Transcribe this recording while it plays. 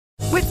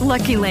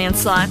Lucky Land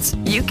Slots,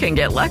 you can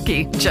get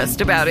lucky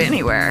just about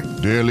anywhere.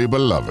 Dearly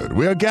beloved,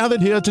 we are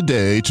gathered here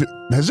today to...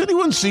 Has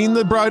anyone seen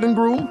the bride and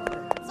groom?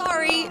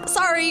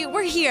 Sorry,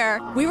 we're here.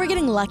 We were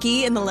getting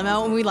lucky in the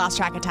limo and we lost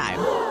track of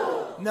time.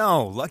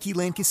 No, Lucky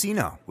Land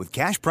Casino, with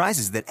cash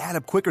prizes that add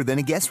up quicker than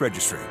a guest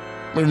registry.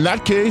 In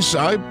that case,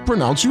 I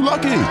pronounce you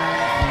lucky.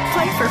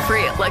 Play for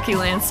free at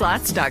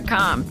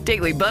LuckyLandSlots.com.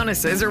 Daily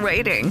bonuses are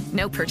waiting.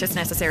 No purchase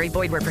necessary.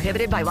 Void where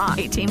prohibited by law.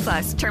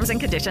 18+. Terms and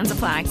conditions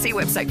apply. See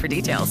website for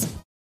details.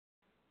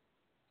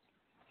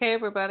 Hey,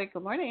 everybody.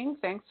 Good morning.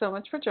 Thanks so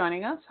much for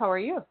joining us. How are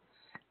you?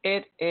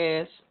 It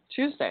is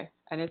Tuesday,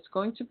 and it's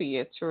going to be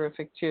a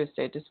terrific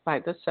Tuesday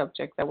despite the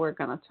subject that we're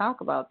going to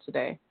talk about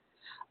today.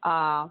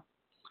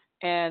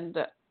 And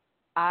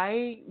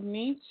I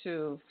need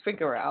to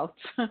figure out,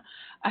 how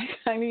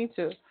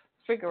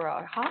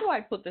do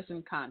I put this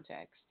in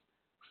context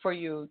for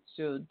you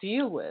to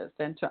deal with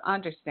and to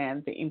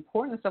understand the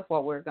importance of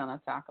what we're going to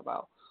talk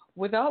about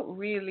without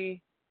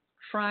really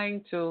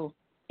trying to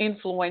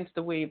influence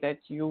the way that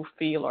you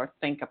feel or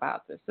think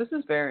about this. This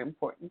is very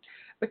important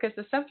because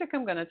the subject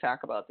I'm going to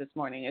talk about this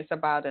morning is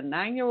about a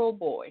 9-year-old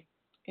boy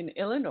in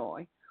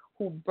Illinois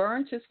who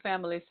burned his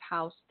family's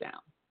house down.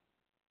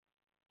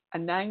 A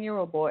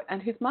 9-year-old boy,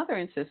 and his mother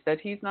insists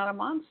that he's not a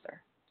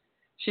monster.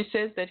 She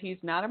says that he's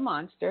not a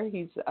monster.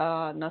 He's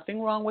nothing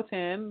wrong with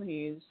him.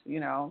 He's,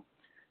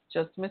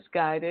 just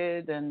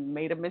misguided and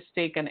made a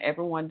mistake, and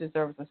everyone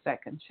deserves a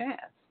second chance.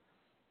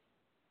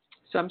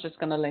 So I'm just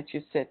going to let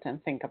you sit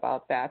and think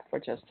about that for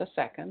just a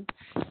second.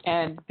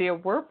 And there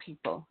were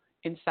people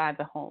inside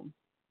the home,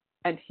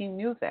 and he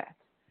knew that.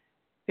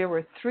 There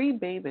were 3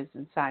 babies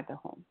inside the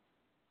home.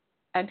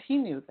 And he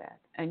knew that,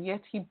 and yet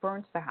he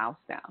burns the house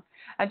down.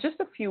 And just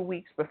a few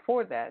weeks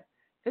before that,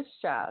 this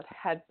child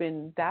had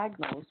been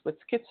diagnosed with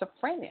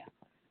schizophrenia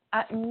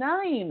at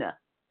 9,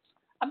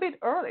 a bit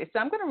early. So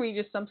I'm going to read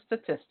you some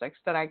statistics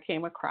that I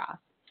came across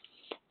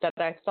that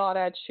I thought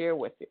I'd share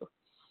with you.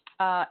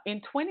 In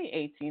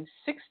 2018,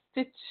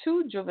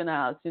 62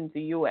 juveniles in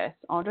the U.S.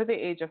 under the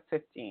age of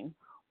 15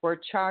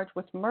 were charged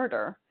with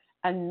murder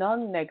and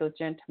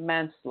non-negligent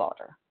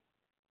manslaughter.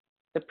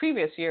 The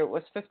previous year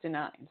was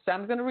 59. So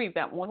I'm going to read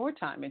that one more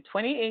time. In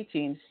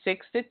 2018,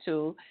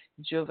 62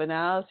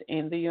 juveniles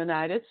in the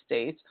United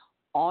States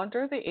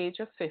under the age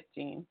of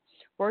 15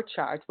 were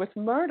charged with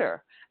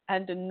murder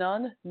and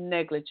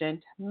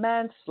non-negligent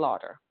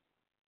manslaughter.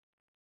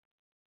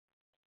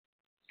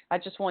 I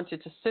just want you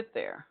to sit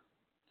there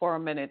for a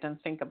minute and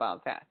think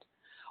about that.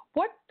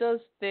 What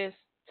does this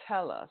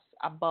tell us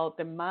about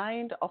the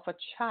mind of a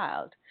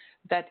child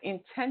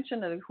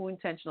who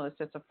intentionally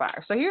sets a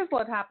fire? So here's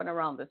what happened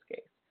around this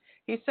case.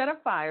 He set a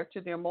fire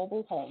to their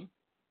mobile home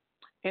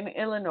in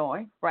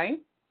Illinois, right?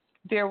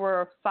 There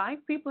were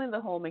 5 people in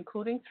the home,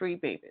 including 3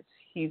 babies.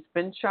 He's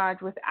been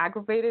charged with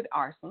aggravated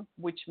arson,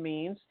 which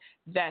means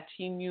that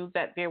he knew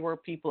that there were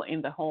people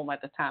in the home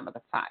at the time of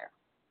the fire,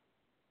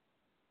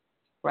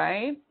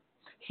 right?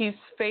 He's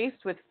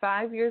faced with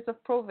 5 years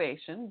of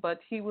probation, but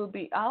he will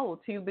be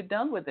out. He'll be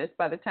done with this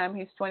by the time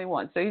he's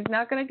 21. So he's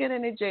not going to get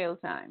any jail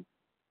time.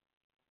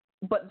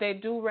 But they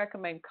do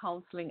recommend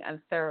counseling and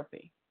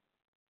therapy,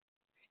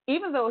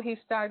 even though he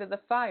started the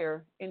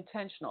fire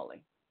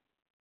intentionally.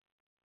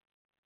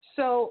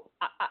 So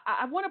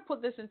I want to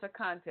put this into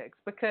context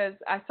because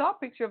I saw a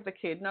picture of the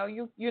kid. Now,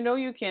 you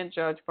can't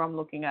judge from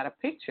looking at a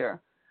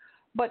picture,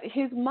 but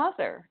his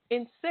mother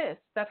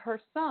insists that her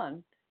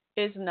son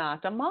is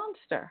not a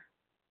monster.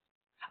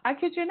 I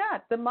kid you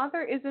not. The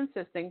mother is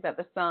insisting that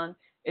the son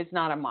is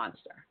not a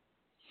monster.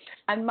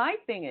 And my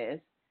thing is,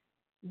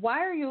 why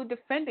are you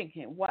defending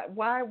him?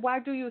 Why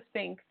do you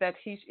think that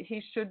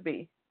he should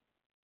be?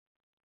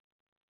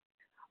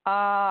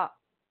 The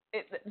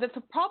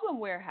problem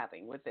we're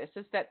having with this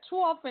is that too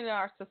often in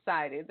our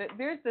society, that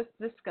there's this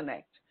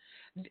disconnect.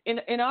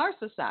 In our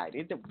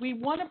society, that we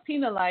want to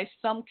penalize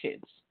some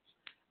kids,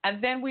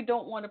 and then we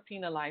don't want to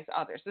penalize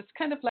others. It's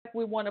kind of like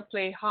we want to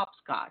play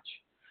hopscotch.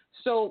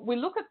 So we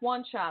look at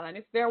one child, and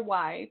if they're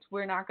white,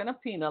 we're not going to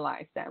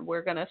penalize them.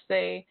 We're going to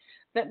say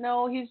that,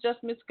 no, he's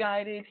just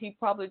misguided. He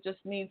probably just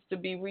needs to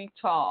be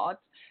retaught.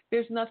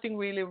 There's nothing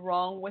really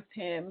wrong with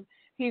him.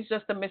 He's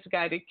just a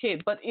misguided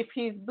kid. But if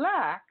he's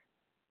black,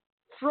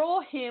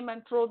 throw him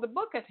and throw the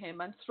book at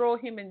him and throw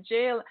him in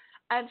jail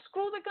and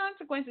screw the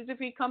consequences if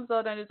he comes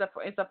out and is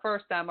a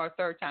first time or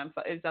third time,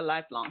 is a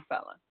lifelong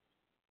felon.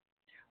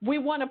 We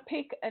want to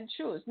pick and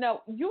choose.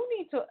 Now,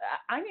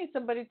 I need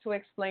somebody to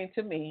explain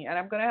to me, and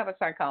I'm going to have a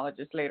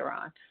psychologist later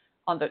on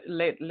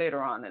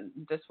in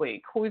this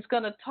week, who is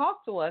going to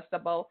talk to us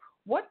about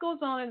what goes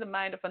on in the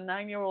mind of a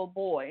 9-year-old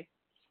boy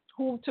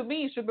who, to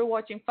me, should be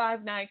watching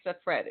Five Nights at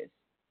Freddy's.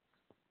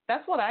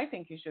 That's what I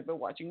think you should be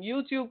watching.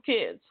 YouTube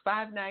Kids,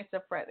 Five Nights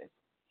at Freddy's.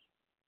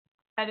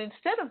 And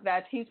instead of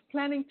that, he's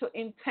planning to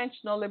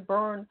intentionally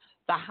burn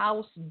the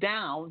house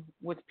down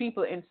with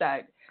people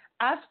inside.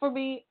 As for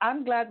me,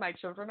 I'm glad my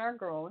children are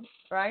grown,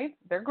 right?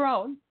 They're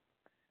grown.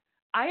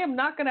 I am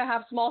not going to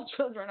have small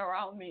children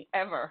around me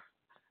ever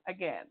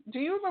again. Do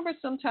you remember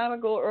some time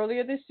ago,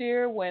 earlier this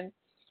year, when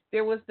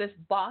there was this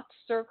bot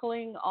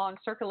circulating on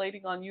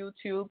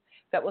YouTube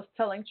that was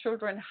telling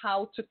children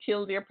how to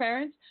kill their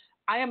parents.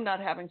 I am not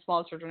having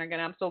small children again.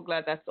 I'm so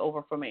glad that's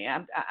over for me.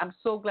 I'm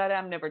so glad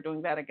I'm never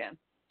doing that again,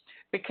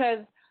 because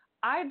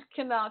I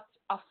cannot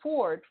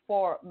afford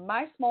for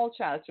my small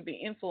child to be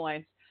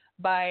influenced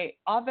by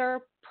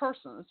other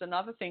persons and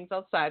other things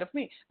outside of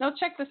me. Now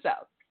check this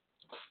out.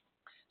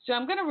 So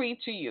I'm going to read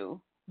to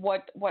you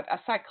what a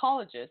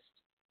psychologist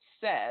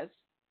says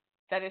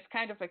that is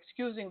kind of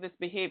excusing this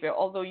behavior,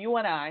 although you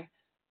and I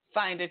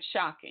find it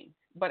shocking.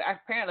 But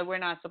apparently we're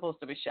not supposed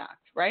to be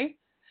shocked, right?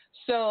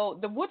 So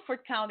the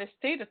Woodford County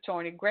State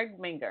Attorney, Greg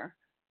Minger,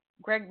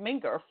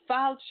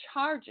 filed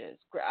charges,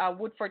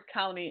 Woodford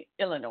County,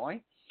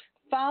 Illinois,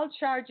 filed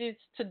charges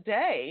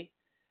today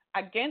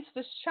against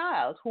this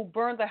child who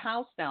burned the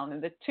house down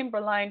in the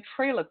Timberline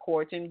Trailer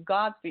Court in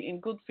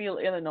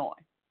Goodfield, Illinois,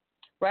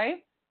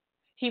 right?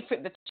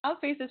 The child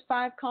faces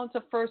 5 counts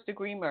of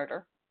first-degree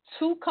murder,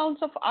 2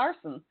 counts of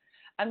arson,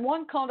 and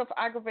 1 count of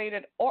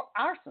aggravated or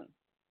arson.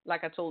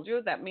 Like I told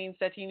you, that means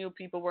that he knew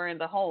people were in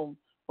the home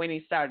when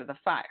he started the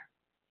fire,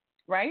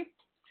 right?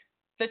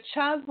 The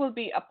child will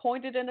be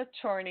appointed an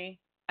attorney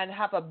and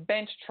have a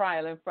bench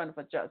trial in front of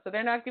a judge. So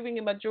they're not giving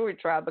him a jury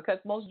trial, because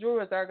most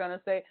jurors are going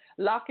to say,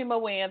 lock him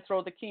away and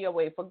throw the key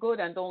away for good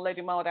and don't let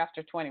him out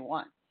after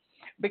 21.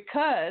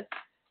 Because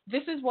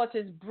this is what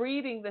is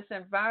breeding this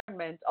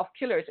environment of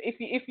killers.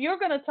 If you're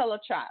going to tell a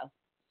child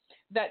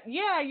that,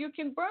 yeah, you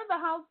can burn the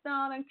house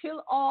down and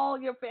kill all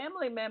your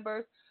family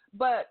members,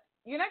 but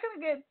you're not going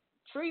to get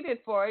treated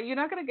for it, you're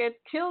not going to get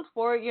killed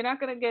for it, you're not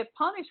going to get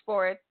punished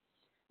for it,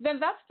 then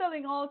that's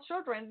telling all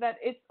children that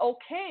it's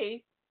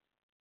okay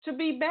to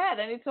be bad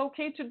and it's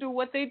okay to do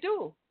what they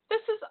do.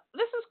 This is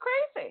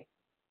crazy.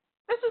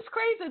 This is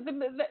crazy. They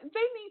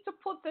need to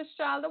put this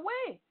child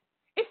away.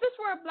 If this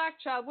were a black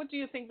child, what do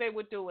you think they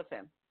would do with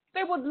him?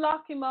 They would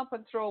lock him up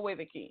and throw away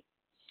the key.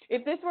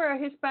 If this were a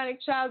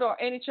Hispanic child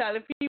or any child,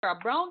 if he were a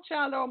brown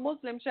child or a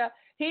Muslim child,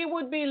 he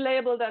would be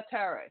labeled a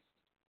terrorist.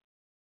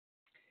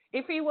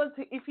 If he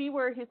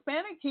were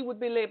Hispanic, he would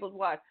be labeled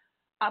what?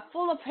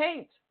 Full of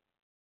hate.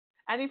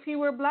 And if he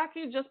were black,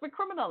 he'd just be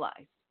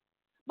criminalized.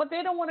 But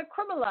they don't want to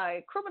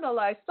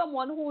criminalize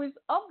someone who is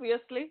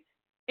obviously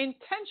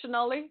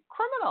intentionally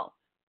criminal.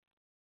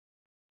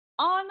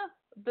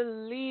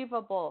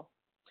 Unbelievable.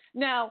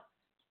 Now,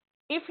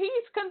 if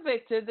he's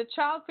convicted, the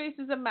child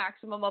faces a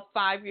maximum of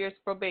 5 years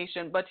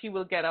probation, but he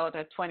will get out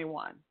at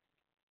 21.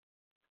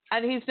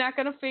 And he's not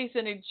going to face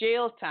any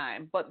jail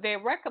time, but they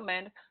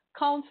recommend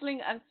counseling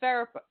and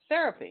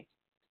therapy.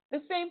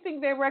 The same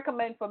thing they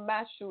recommend for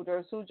mass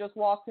shooters who just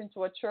walked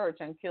into a church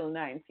and killed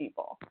 9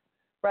 people,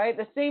 right?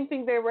 The same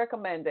thing they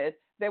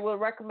will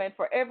recommend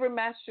for every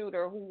mass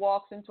shooter who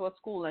walks into a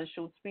school and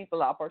shoots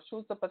people up or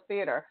shoots up a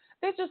theater.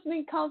 They just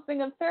need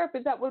counseling and therapy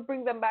that will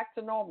bring them back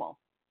to normal.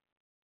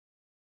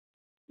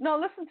 Now,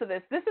 listen to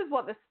this. This is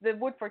what the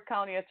Woodford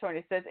County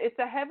attorney says. It's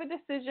a heavy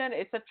decision.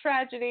 It's a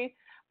tragedy.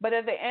 But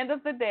at the end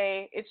of the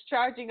day, it's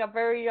charging a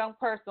very young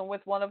person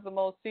with one of the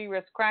most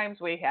serious crimes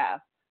we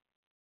have.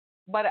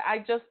 But I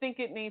just think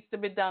it needs to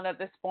be done at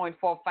this point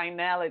for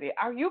finality.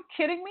 Are you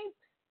kidding me?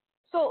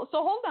 So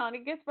hold on.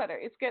 It gets better.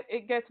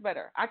 It gets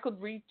better. I could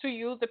read to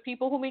you the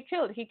people whom he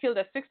killed. He killed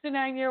a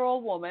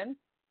 69-year-old woman,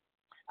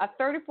 a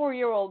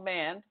 34-year-old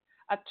man,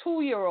 a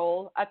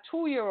 2-year-old, a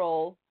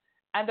 2-year-old,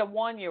 and a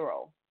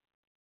 1-year-old.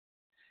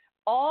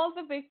 All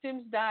the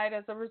victims died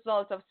as a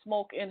result of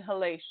smoke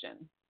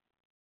inhalation,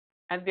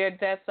 and their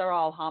deaths are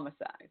all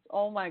homicides.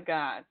 Oh, my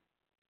God.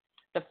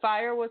 The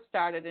fire was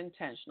started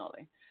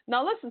intentionally.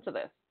 Now, listen to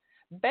this.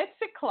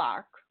 Betsy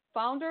Clark,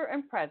 founder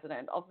and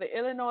president of the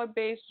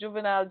Illinois-based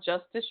Juvenile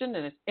Justice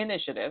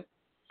Initiative,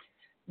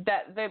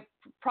 that the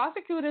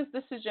prosecutor's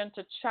decision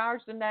to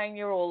charge the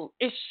 9-year-old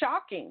is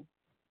shocking.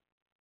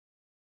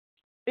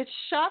 It's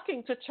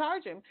shocking to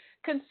charge him,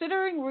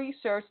 considering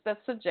research that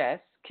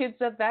suggests kids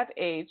at that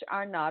age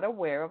are not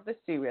aware of the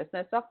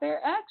seriousness of their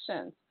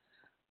actions.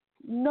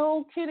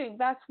 No kidding.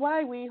 That's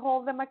why we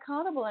hold them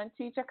accountable and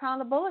teach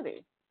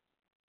accountability.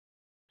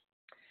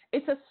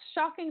 It's a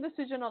shocking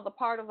decision on the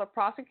part of the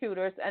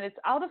prosecutors, and it's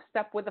out of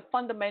step with the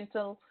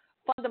fundamental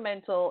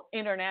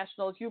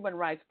international human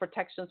rights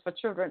protections for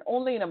children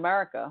only in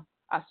America,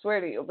 I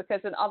swear to you, because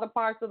in other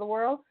parts of the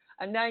world,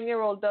 a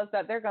 9-year-old does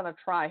that, they're going to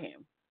try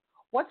him.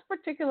 What's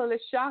particularly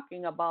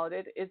shocking about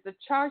it is the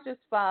charges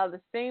filed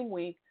the same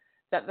week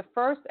that the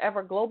first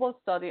ever global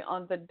study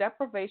on the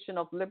deprivation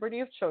of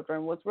liberty of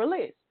children was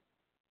released.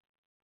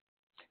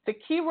 The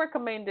key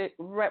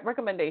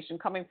recommendation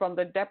coming from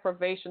the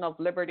deprivation of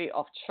liberty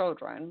of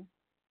children,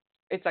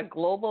 it's a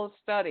global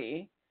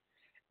study,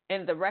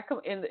 is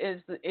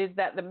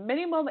that the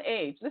minimum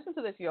age, listen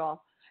to this,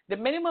 y'all, the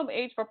minimum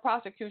age for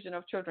prosecution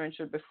of children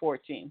should be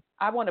 14.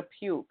 I want to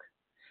puke.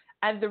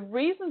 And the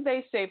reason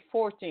they say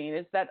 14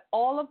 is that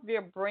all of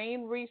their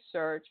brain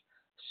research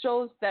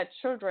shows that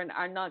children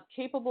are not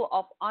capable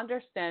of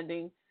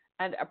understanding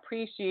and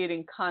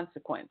appreciating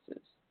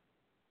consequences.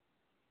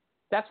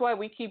 That's why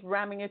we keep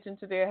ramming it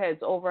into their heads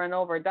over and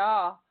over.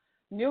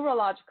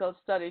 neurological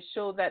studies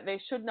show that they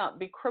should not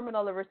be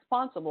criminally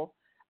responsible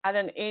at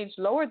an age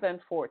lower than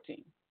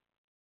 14.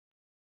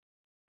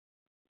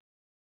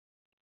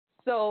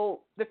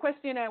 So the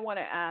question I want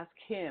to ask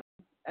him,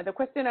 the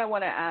question I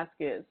want to ask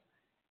is,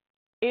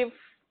 if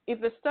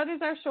the studies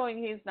are showing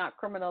he's not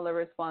criminally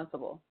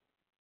responsible,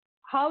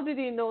 how did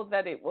he know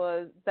that it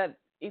was that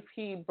if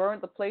he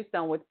burned the place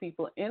down with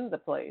people in the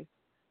place,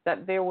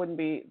 that there wouldn't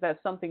be, that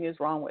something is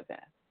wrong with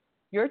that?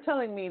 You're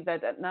telling me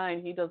that at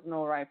 9 he doesn't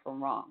know right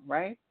from wrong,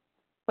 right?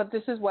 But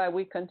this is why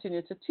we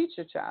continue to teach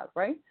a child,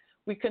 right?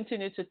 We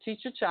continue to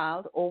teach a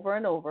child over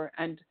and over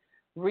and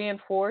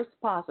reinforce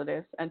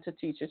positives and to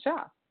teach a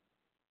child.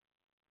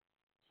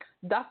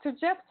 Dr.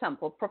 Jeff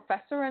Temple,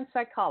 professor and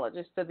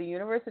psychologist at the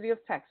University of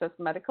Texas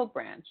Medical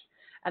Branch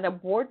and a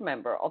board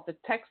member of the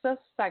Texas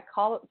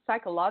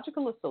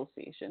Psychological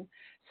Association,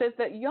 says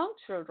that young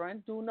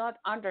children do not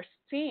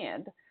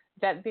understand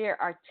that there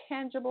are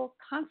tangible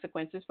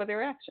consequences for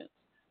their actions.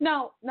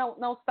 Now,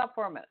 stop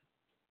for a minute.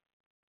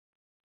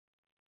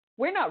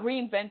 We're not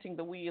reinventing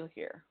the wheel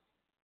here.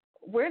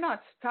 We're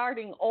not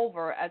starting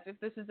over as if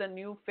this is a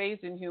new phase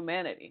in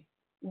humanity.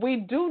 We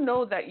do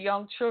know that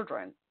young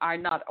children are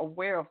not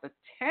aware of the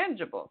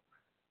tangible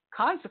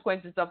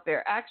consequences of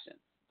their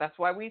actions. That's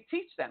why we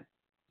teach them.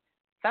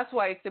 That's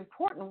why it's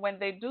important when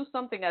they do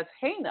something as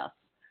heinous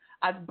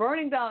as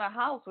burning down a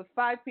house with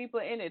 5 people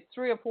in it,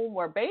 3 of whom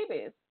were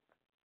babies,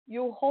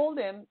 you hold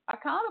him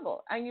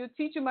accountable and you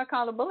teach him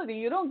accountability.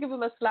 You don't give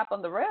him a slap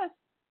on the wrist,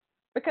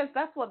 because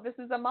that's what this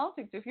is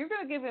amounting to. If you're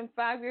going to give him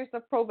 5 years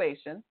of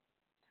probation,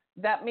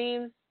 that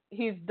means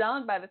he's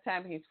done by the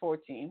time he's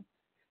 14.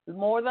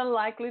 More than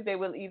likely, they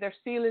will either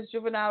seal his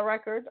juvenile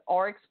record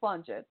or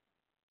expunge it.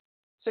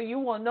 So you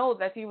will know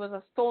that he was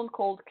a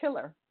stone-cold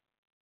killer,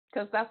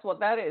 because that's what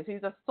that is.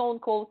 He's a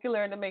stone-cold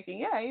killer in the making.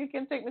 Yeah, you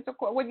can take me to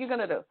court. What are you going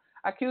to do?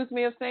 Accuse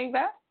me of saying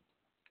that?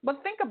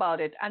 But think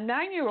about it. A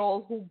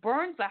 9-year-old who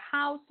burns a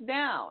house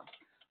down,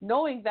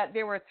 knowing that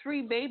there were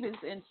 3 babies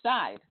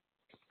inside,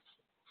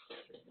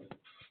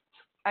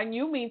 and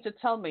you mean to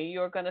tell me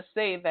you're going to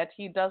say that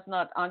he does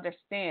not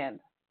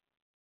understand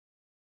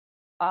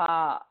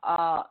the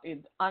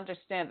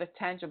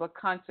tangible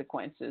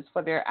consequences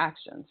for their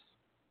actions?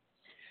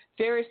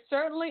 There is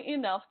certainly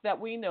enough that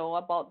we know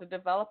about the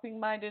developing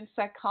mind in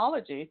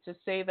psychology to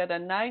say that a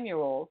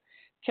 9-year-old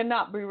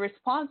cannot be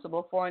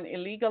responsible for an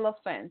illegal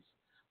offense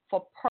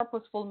for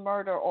purposeful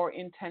murder or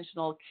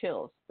intentional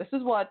kills. This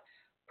is what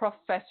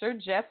Professor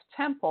Jeff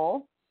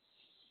Temple,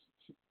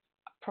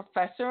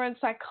 professor and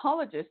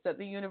psychologist at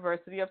the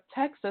University of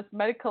Texas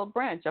Medical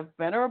Branch, a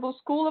venerable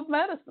school of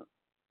medicine.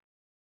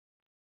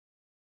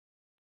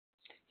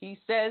 He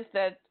says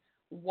that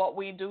what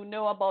we do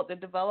know about the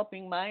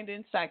developing mind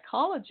in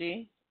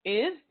psychology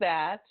is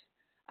that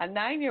a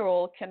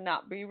 9-year-old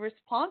cannot be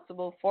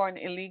responsible for an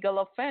illegal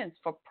offense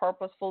for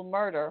purposeful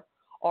murder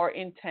or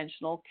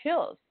intentional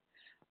kills.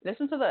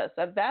 Listen to this.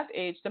 At that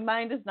age, the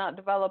mind is not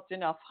developed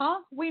enough.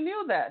 We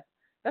knew that.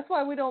 That's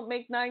why we don't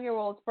make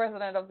 9-year-olds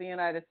president of the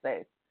United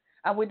States,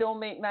 and we don't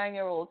make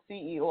 9-year-olds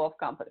CEO of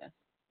companies.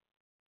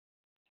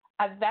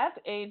 At that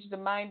age, the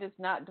mind is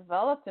not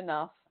developed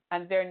enough,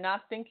 and they're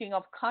not thinking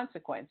of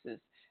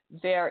consequences.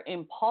 They're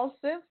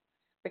impulsive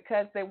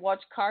because they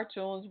watch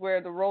cartoons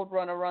where the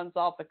roadrunner runs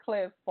off a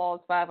cliff,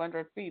 falls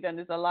 500 feet, and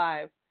is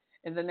alive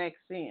in the next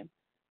scene.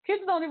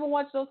 Kids don't even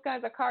watch those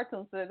kinds of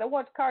cartoons today. They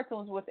watch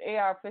cartoons with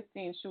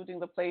AR-15 shooting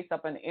the place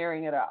up and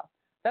airing it out.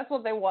 That's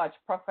what they watch,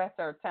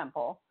 Professor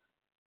Temple,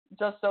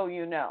 just so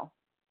you know.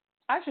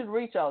 I should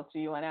reach out to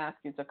you and ask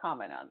you to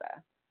comment on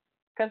that,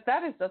 because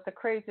that is just the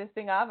craziest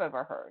thing I've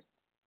ever heard.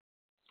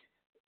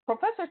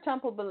 Professor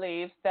Temple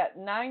believes that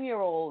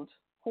 9-year-old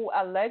who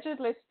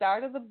allegedly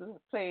started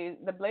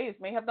the blaze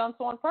may have done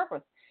so on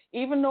purpose,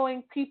 even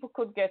knowing people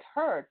could get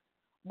hurt,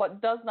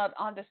 but does not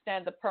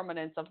understand the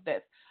permanence of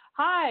this.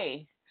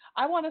 Hi,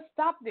 I want to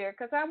stop there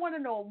because I want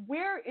to know,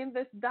 where in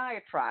this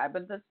diatribe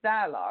and this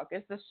dialogue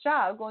is this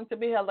child going to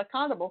be held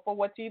accountable for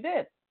what he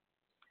did?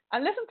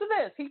 And listen to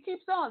this. He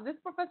keeps on. This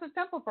Professor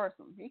Temple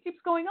person, he keeps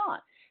going on.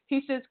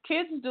 He says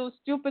kids do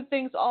stupid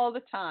things all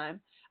the time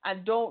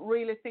and don't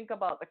really think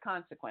about the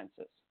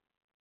consequences.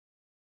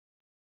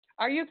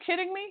 Are you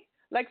kidding me?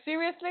 Like,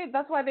 seriously?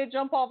 That's why they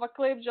jump off a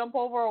cliff, jump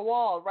over a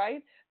wall,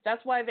 right?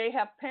 That's why they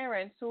have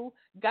parents who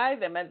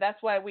guide them. And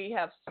that's why we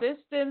have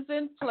systems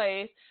in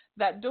place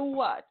that do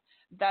what?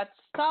 That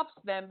stops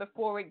them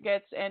before it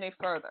gets any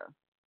further.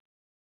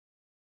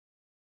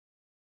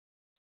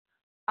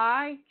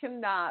 I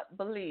cannot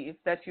believe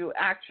that you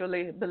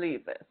actually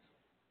believe this.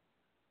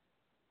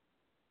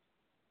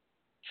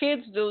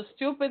 Kids do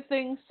stupid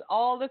things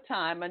all the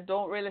time and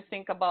don't really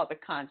think about the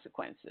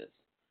consequences.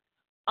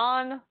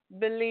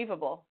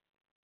 Unbelievable.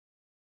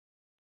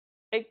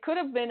 It could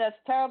have been as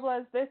terrible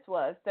as this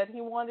was, that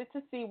he wanted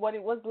to see what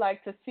it was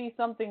like to see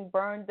something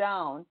burned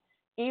down,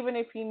 even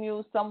if he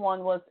knew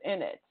someone was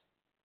in it.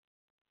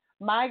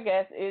 My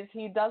guess is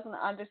he doesn't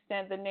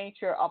understand the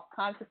nature of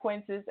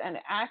consequences and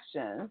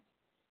actions.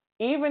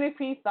 Even if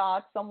he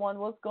thought someone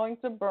was going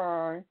to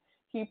burn,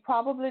 he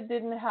probably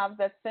didn't have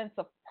that sense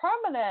of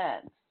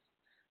permanence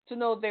to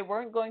know they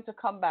weren't going to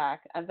come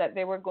back and that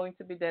they were going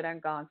to be dead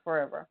and gone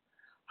forever.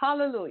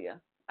 Hallelujah.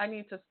 I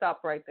need to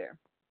stop right there.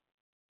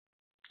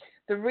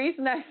 The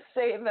reason I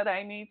say that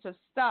I need to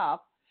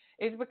stop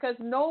is because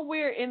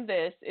nowhere in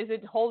this is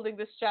it holding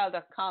this child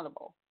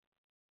accountable.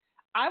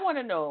 I want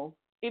to know,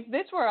 if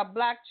this were a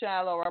black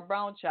child or a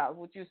brown child,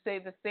 would you say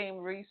the same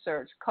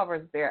research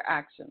covers their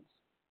actions?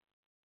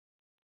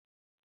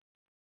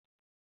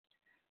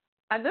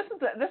 And this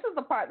is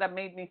the part that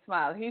made me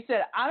smile. He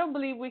said, I don't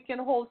believe we can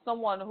hold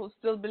someone who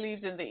still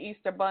believes in the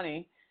Easter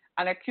Bunny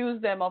and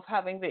accuse them of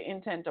having the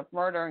intent of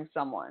murdering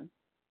someone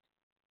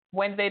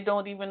when they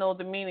don't even know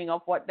the meaning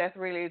of what death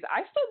really is.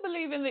 I still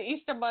believe in the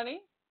Easter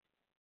Bunny,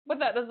 but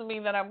that doesn't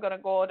mean that I'm going to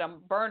go out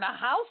and burn a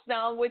house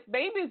down with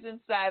babies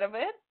inside of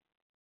it.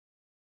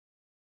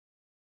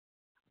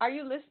 Are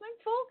you listening,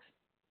 folks?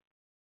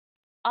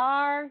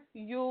 Are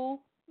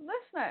you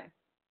listening?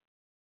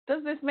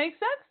 Does this make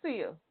sense to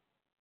you?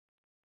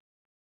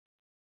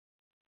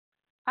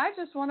 I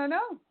just want to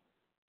know.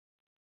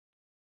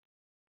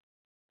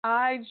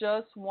 I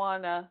just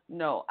want to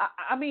know.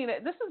 I mean,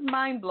 this is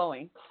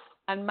mind-blowing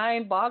and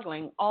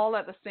mind-boggling all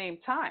at the same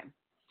time,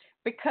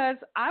 because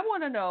I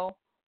want to know,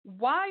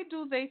 why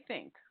do they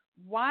think,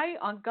 why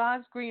on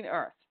God's green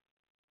earth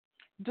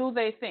do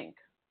they think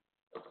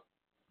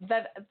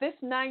that this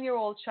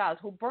 9-year-old child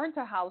who burnt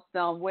a house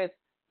down with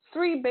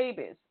 3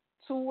 babies,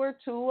 2 were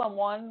 2 and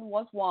 1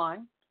 was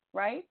 1,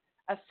 right?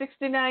 A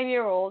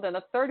 69-year-old and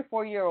a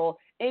 34-year-old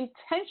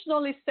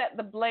intentionally set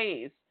the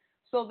blaze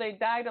so they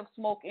died of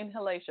smoke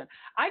inhalation.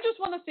 I just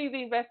want to see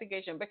the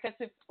investigation, because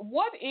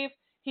what if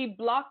he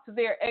blocked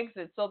their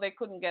exit so they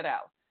couldn't get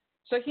out?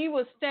 So he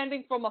was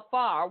standing from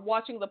afar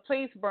watching the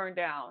place burn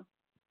down,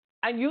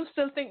 and you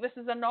still think this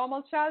is a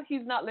normal child?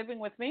 He's not living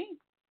with me.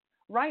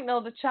 Right now,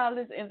 the child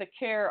is in the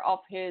care of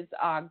his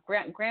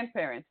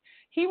grandparents.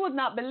 He would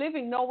not be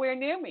living nowhere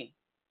near me.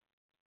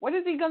 What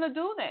is he going to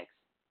do next?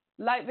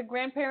 Light the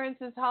grandparents'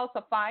 house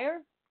afire?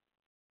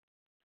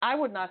 I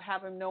would not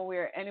have him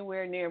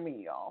anywhere near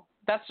me, y'all.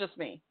 That's just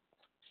me.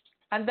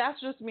 And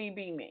that's just me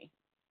being me.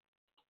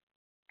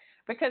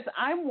 Because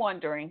I'm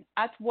wondering,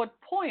 at what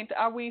point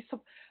are we,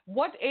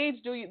 what age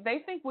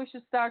they think we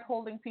should start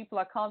holding people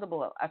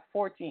accountable at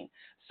 14?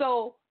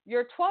 So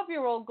your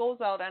 12-year-old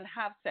goes out and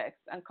have sex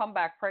and come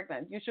back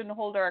pregnant. You shouldn't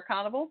hold her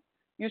accountable.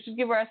 You should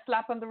give her a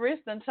slap on the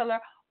wrist and tell her,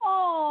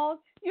 oh,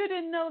 you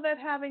didn't know that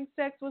having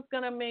sex was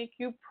going to make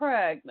you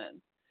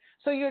pregnant.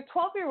 So your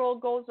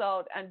 12-year-old goes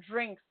out and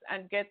drinks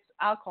and gets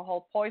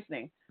alcohol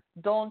poisoning.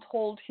 Don't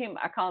hold him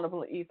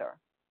accountable either.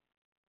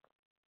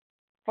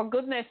 For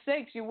goodness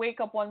sakes, you wake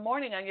up one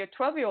morning and your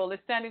 12-year-old is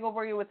standing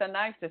over you with a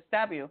knife to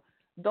stab you.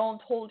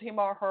 Don't hold him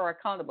or her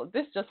accountable.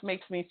 This just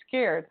makes me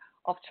scared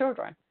of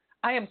children.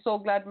 I am so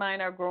glad mine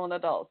are grown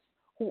adults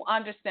who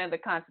understand the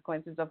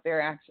consequences of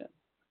their actions.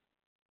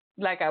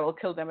 Like, I will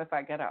kill them if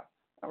I get up.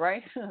 All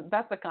right?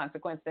 That's the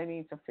consequence they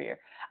need to fear.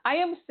 I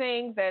am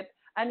saying that,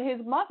 and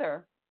his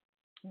mother,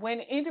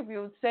 when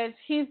interviewed, says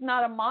he's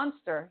not a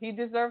monster. He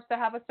deserves to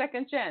have a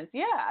second chance.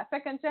 Yeah, a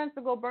second chance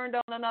to go burn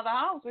down another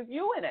house with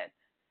you in it.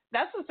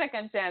 That's the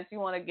second chance you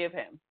want to give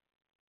him.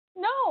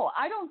 No,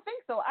 I don't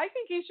think so. I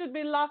think he should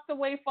be locked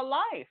away for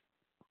life.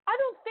 I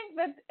don't think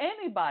that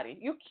anybody,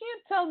 you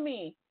can't tell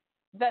me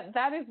that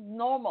that is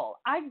normal.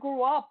 I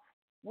grew up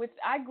with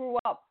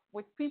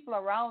people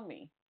around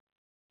me,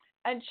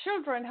 and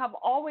children have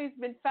always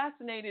been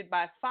fascinated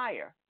by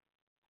fire.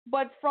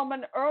 But from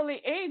an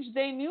early age,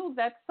 they knew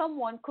that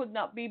someone could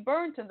not be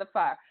burnt in the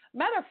fire.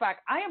 Matter of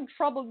fact, I am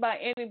troubled by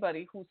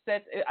anybody who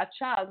sets a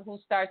child who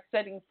starts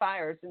setting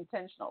fires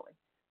intentionally.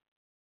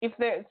 If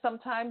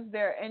sometimes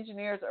they're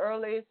engineers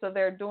early, so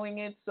they're doing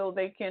it so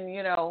they can,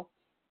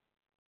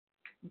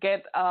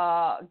 get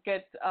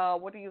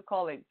what do you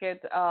call it?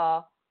 Get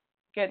a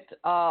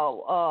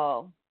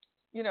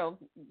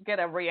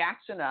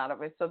reaction out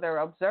of it. So they're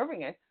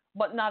observing it,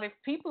 but not if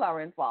people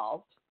are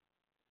involved.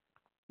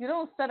 You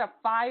don't set a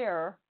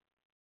fire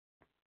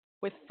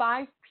with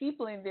 5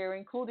 people in there,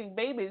 including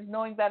babies,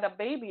 knowing that a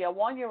baby, a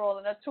 1-year-old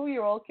and a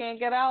 2-year-old can't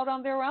get out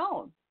on their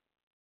own.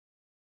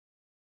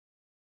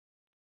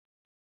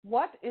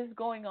 What is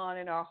going on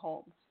in our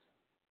homes?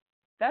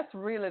 That's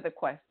really the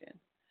question.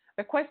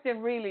 The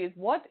question really is,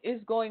 what is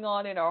going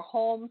on in our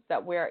homes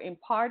that we're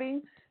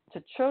imparting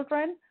to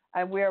children,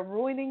 and we're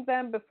ruining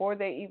them before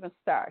they even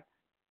start?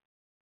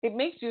 It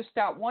makes you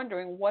start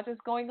wondering, what is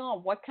going on?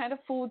 What kind of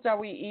foods are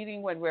we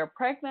eating when we're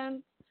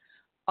pregnant?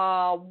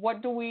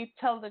 What do we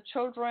tell the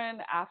children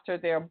after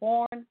they're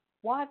born?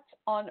 What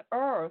on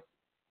earth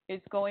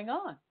is going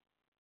on?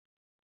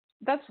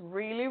 That's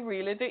really,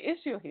 really the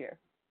issue here.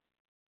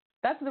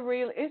 That's the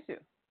real issue.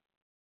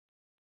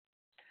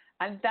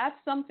 And that's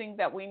something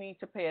that we need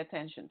to pay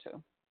attention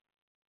to.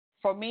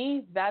 For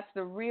me, that's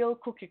the real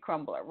cookie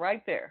crumbler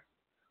right there.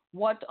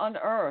 What on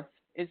earth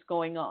is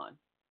going on?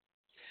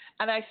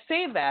 And I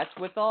say that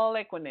with all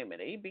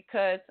equanimity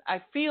because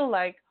I feel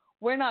like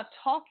we're not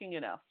talking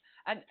enough.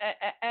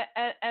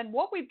 And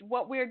what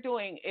we're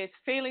doing is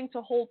failing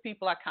to hold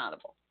people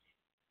accountable.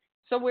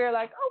 So we're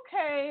like,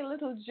 okay,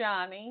 little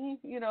Johnny,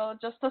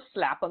 just a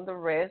slap on the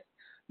wrist.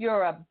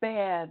 You're a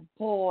bad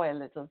boy,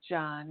 little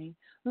Johnny.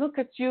 Look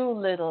at you,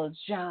 little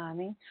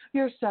Johnny.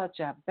 You're such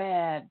a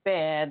bad,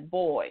 bad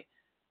boy.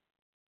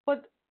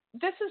 But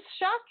this is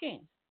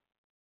shocking.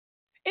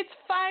 It's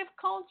 5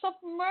 counts of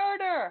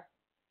murder.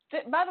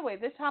 By the way,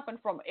 this happened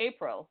from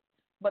April,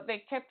 but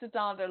they kept it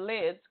on their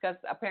lids because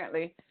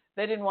apparently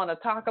they didn't want to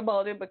talk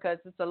about it because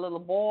it's a little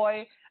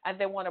boy and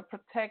they want to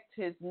protect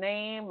his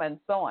name and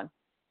so on.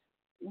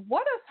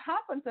 What has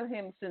happened to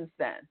him since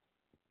then?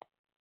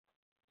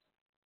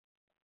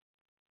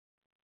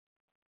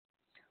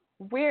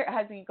 Where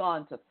has he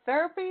gone to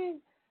therapy?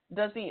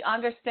 Does he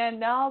understand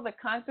now the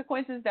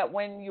consequences that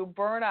when you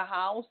burn a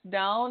house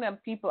down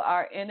and people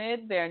are in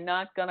it, they're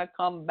not going to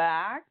come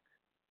back?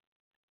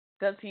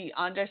 Does he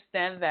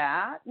understand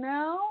that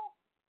now?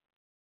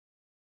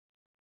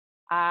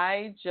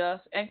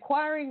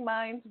 Inquiring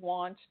minds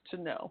want to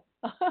know.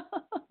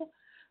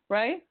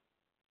 Right?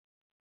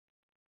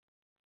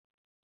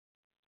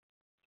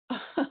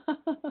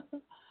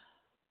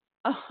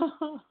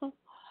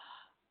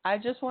 I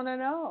just want to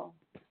know.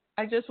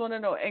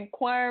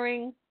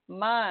 Inquiring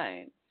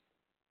minds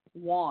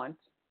want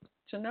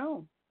to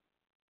know.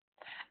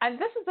 And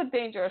this is a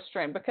dangerous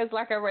trend because,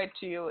 like I read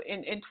to you,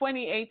 in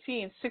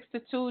 2018,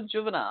 62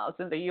 juveniles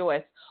in the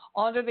U.S.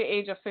 under the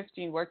age of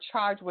 15 were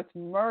charged with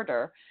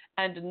murder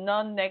and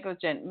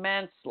non-negligent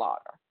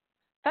manslaughter.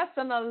 That's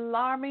an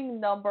alarming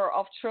number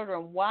of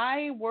children.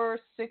 Why were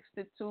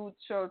 62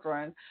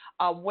 children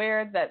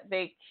aware that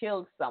they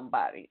killed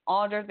somebody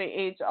under the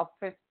age of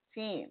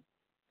 15?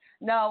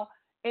 Now,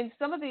 in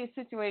some of these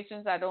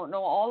situations, I don't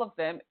know all of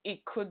them,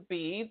 it could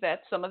be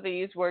that some of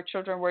these where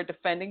children were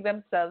defending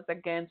themselves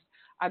against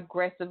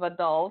aggressive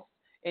adults,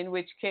 in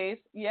which case,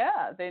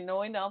 yeah, they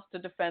know enough to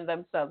defend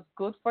themselves.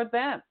 Good for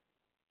them.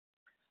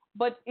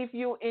 But if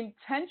you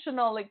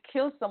intentionally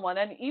kill someone,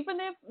 and even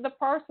if the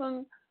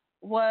person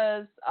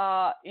was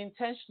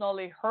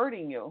intentionally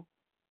hurting you,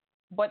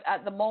 but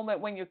at the moment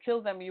when you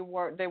killed them,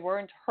 they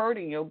weren't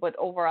hurting you, but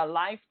over a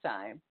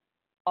lifetime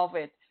of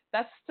it,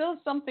 that's still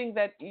something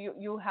that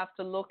you have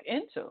to look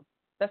into.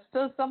 That's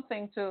still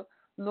something to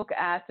look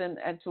at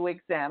and to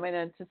examine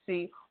and to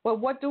see, well,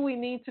 what do we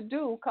need to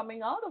do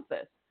coming out of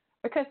this?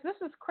 Because this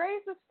is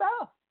crazy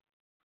stuff.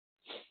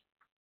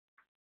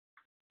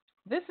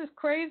 This is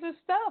crazy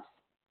stuff.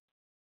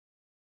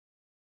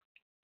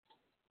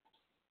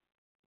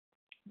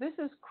 This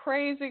is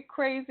crazy,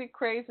 crazy,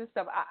 crazy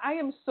stuff. I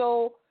am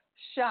so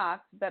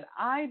shocked that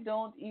I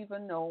don't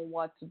even know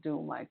what to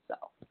do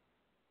myself.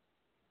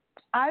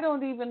 I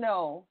don't even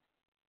know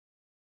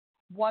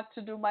what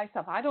to do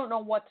myself. I don't know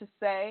what to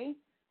say,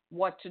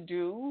 what to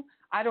do.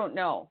 I don't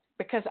know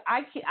because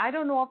I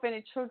don't know of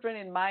any children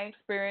in my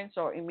experience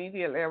or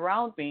immediately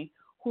around me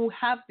who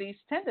have these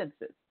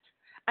tendencies.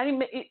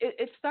 And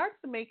it starts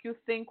to make you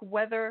think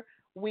whether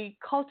we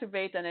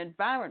cultivate an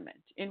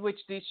environment in which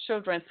these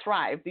children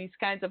thrive, these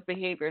kinds of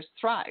behaviors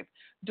thrive.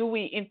 Do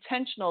we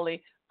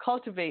intentionally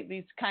cultivate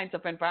these kinds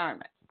of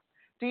environments?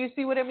 Do you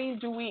see what I mean?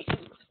 Do we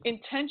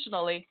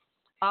intentionally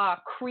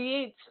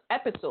create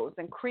episodes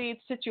and create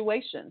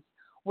situations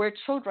where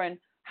children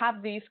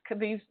have these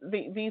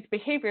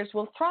behaviors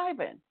will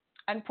thrive in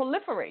and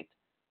proliferate?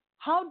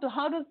 How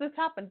does this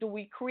happen? Do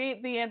we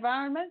create the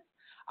environment?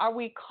 Are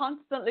we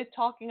constantly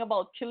talking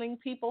about killing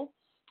people,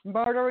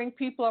 murdering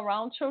people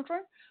around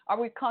children? Are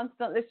we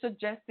constantly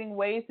suggesting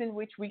ways in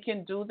which we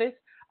can do this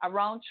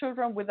around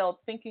children without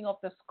thinking of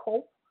the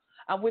scope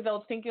and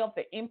without thinking of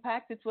the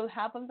impact it will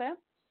have on them?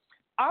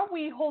 Are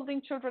we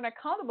holding children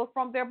accountable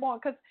from their born?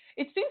 Because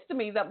it seems to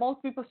me that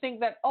most people think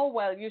that, oh,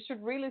 well, you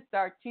should really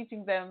start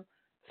teaching them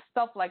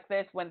stuff like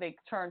this when they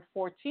turn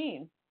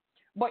 14.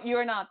 But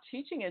you're not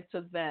teaching it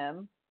to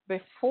them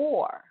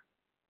before.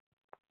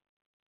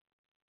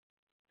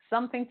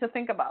 Something to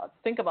think about.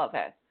 Think about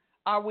that.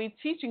 Are we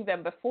teaching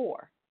them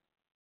before?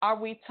 Are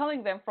we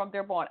telling them from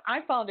their born?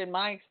 I found in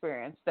my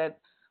experience that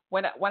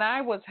when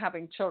I was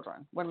having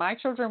children, when my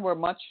children were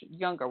much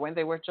younger, when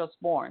they were just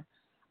born,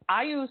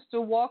 I used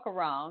to walk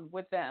around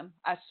with them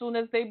as soon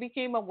as they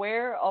became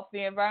aware of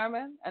the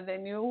environment and they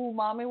knew who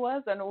mommy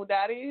was and who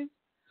daddy is.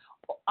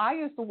 I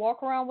used to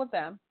walk around with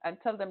them and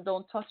tell them,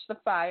 don't touch the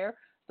fire,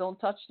 don't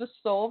touch the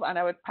stove, and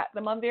I would pat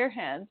them on their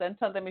hands and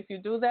tell them, if you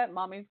do that,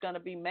 mommy's going to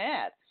be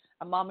mad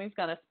and mommy's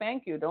going to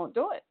spank you. Don't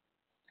do it.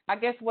 I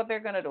guess what they're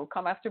going to do,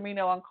 come after me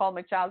now and call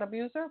me child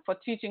abuser for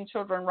teaching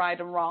children right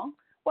and wrong?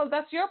 Well,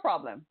 that's your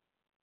problem.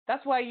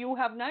 That's why you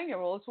have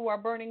 9-year-olds who are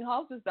burning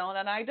houses down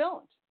and I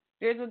don't.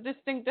 There's a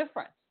distinct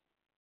difference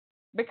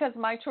because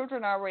my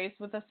children are raised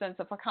with a sense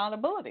of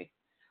accountability.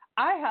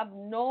 I have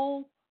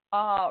no,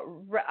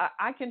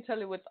 I can tell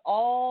you with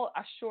all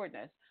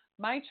assuredness,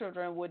 my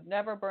children would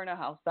never burn a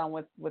house down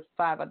with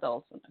 5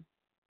 adults in it,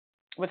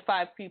 with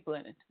 5 people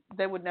in it.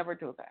 They would never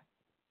do that.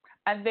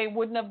 And they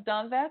wouldn't have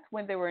done that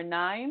when they were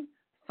 9,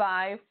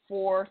 5,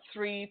 4,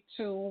 3,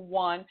 2,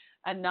 1,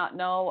 and not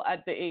know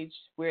at the age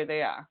where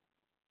they are.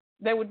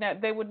 They would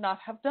not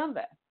have done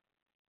that.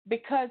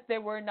 because they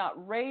were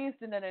not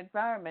raised in an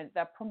environment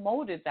that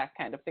promoted that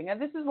kind of thing.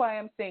 And this is why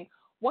I'm saying,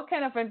 what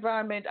kind of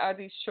environment are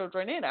these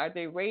children in? Are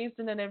they raised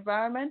in an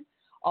environment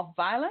of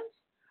violence?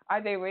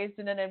 Are they raised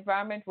in an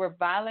environment where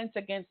violence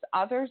against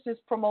others is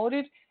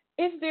promoted?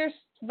 Is there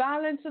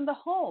violence in the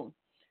home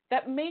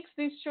that makes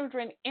these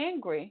children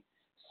angry,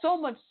 so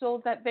much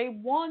so that they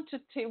want to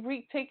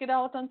take it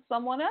out on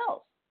someone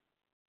else?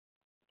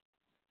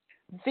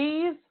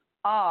 These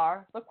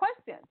are the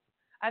questions.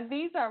 And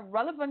these are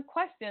relevant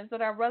questions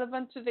that are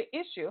relevant to the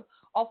issue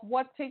of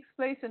what takes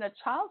place in a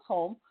child's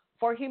home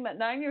for him at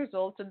 9 years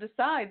old to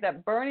decide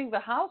that burning the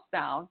house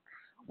down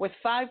with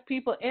 5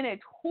 people in it,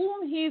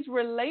 whom he's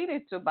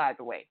related to, by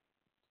the way.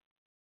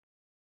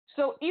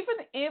 So even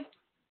if,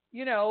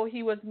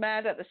 he was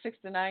mad at the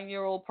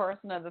 69-year-old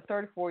person and the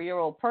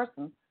 34-year-old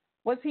person,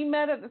 was he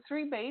mad at the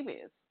 3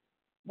 babies?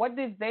 What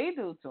did they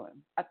do to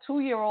him? A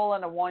 2-year-old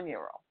and a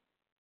 1-year-old.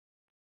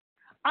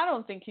 I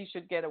don't think he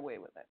should get away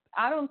with it.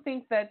 I don't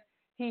think that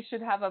he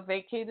should have a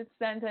vacated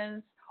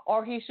sentence,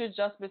 or he should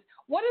just be.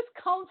 What is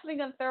counseling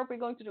and therapy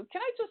going to do?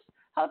 Can I just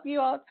help you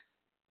out?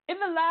 In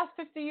the last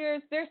 50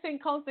 years, they're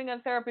saying counseling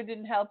and therapy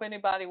didn't help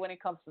anybody when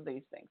it comes to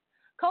these things.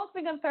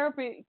 Counseling and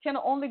therapy can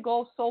only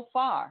go so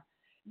far.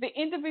 The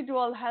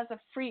individual has a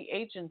free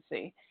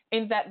agency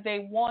in that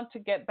they want to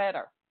get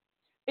better.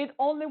 It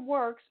only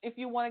works if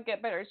you want to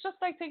get better. It's just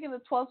like taking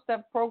the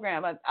 12-step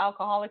program at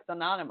Alcoholics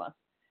Anonymous.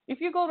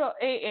 If you go to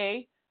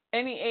AA,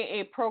 any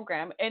AA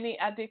program, any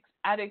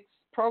addicts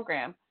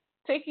program,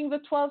 taking the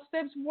 12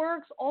 steps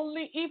works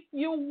only if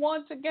you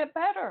want to get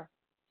better.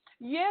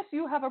 Yes,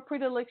 you have a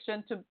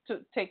predilection to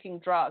taking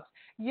drugs.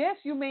 Yes,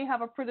 you may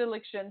have a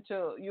predilection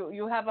to,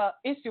 you have an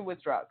issue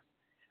with drugs.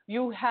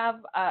 You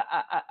have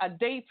a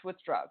date with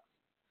drugs.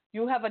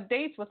 You have a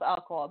date with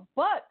alcohol.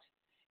 But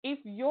if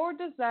your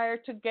desire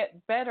to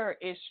get better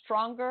is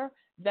stronger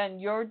than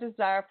your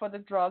desire for the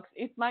drugs,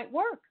 it might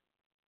work.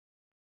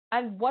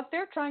 And what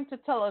they're trying to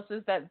tell us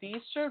is that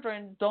these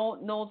children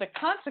don't know the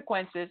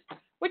consequences,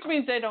 which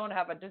means they don't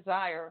have a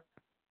desire.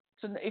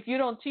 So if you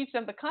don't teach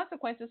them the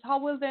consequences, how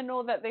will they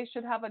know that they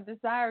should have a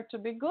desire to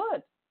be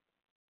good?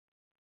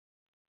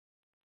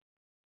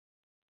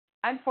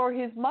 And for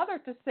his mother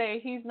to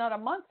say he's not a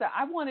monster,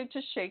 I wanted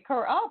to shake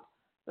her up.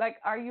 Like,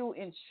 are you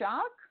in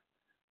shock?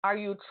 Are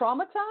you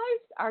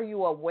traumatized? Are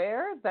you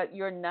aware that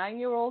your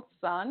 9-year-old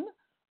son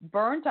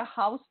burnt a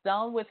house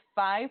down with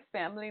 5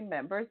 family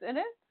members in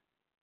it?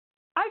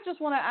 I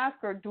just want to ask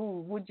her,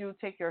 would you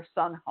take your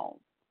son home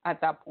at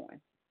that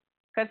point?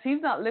 Because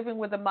he's not living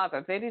with the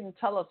mother. They didn't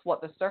tell us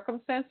what the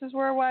circumstances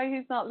were why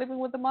he's not living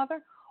with the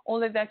mother,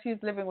 only that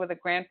he's living with the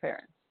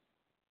grandparents.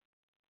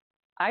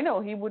 I know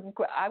he wouldn't.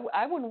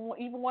 I wouldn't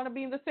even want to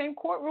be in the same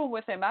courtroom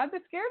with him. I'd be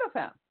scared of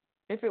him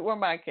if it were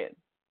my kid.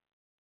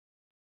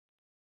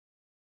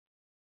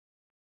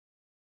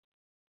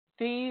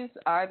 These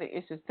are the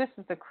issues. This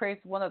is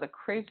one of the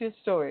craziest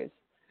stories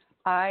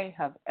I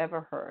have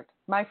ever heard.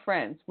 My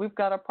friends, we've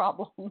got a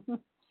problem,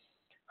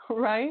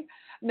 right?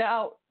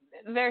 Now,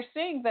 they're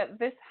saying that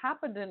this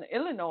happened in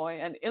Illinois,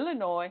 and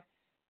Illinois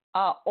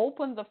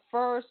opened the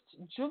first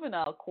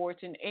juvenile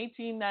court in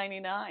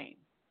 1899,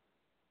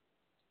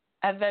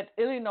 and that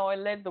Illinois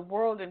led the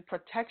world in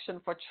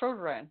protection for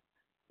children.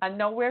 And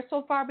now we're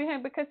so far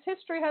behind because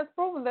history has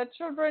proven that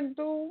children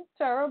do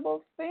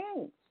terrible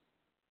things.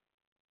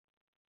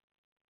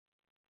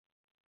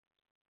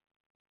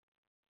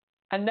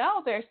 And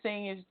now they're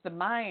saying is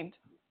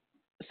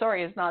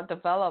not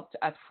developed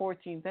at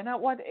 14. Then at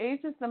what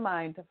age is the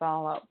mind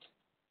developed?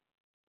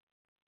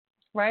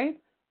 Right?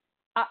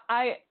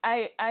 I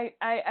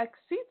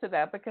accede to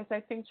that because I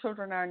think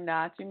children are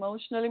not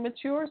emotionally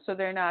mature, so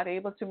they're not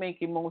able to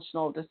make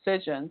emotional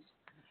decisions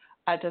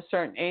at a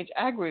certain age.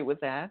 I agree with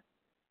that.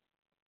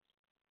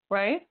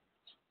 Right?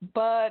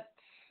 But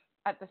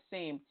at the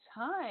same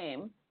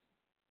time,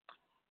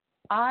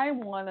 I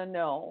want to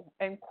know,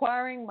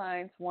 inquiring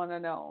minds want to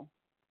know,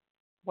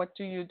 what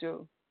do you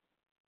do?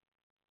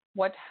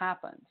 What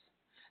happens?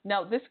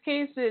 Now, this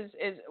case is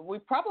we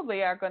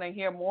probably are going to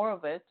hear more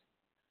of it,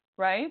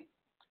 right?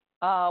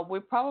 We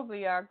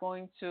probably are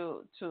going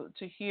to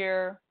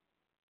hear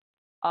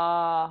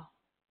where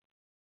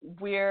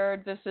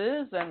this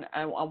is and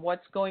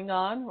what's going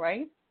on,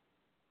 right?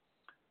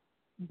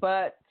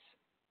 But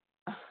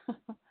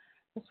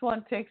this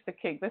one takes the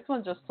cake. This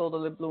one just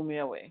totally blew me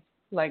away.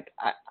 Like,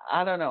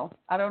 I don't know.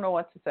 I don't know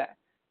what to say.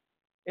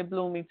 It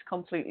blew me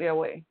completely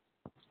away.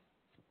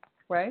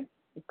 Right?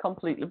 It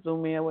completely blew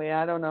me away.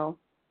 I don't know.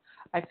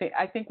 I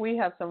think we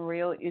have some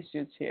real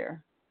issues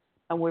here,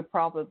 and we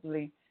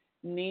probably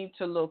need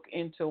to look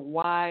into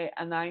why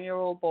a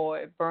 9-year-old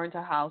boy burnt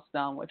a house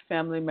down with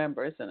family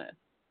members in it.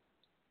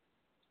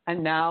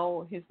 And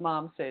now his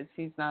mom says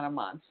he's not a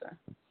monster.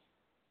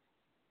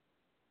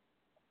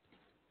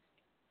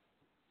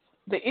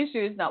 The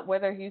issue is not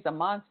whether he's a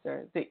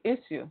monster. The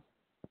issue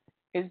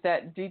is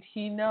that did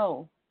he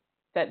know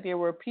that there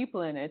were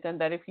people in it and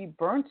that if he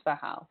burnt the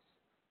house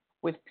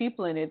with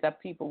people in it, that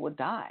people would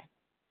die.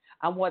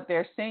 And what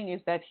they're saying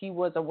is that he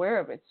was aware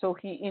of it. So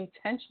he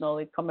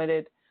intentionally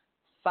committed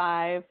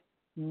 5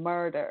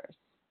 murders.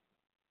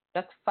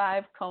 That's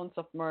 5 counts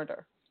of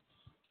murder.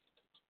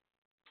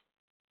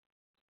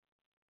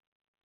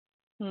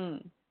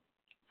 Isn't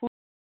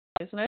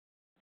it?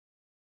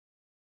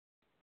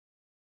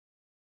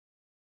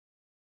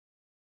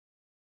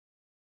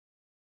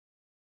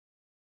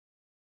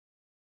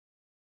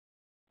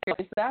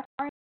 Is that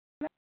right?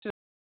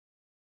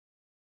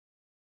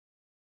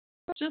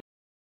 Just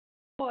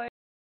boy,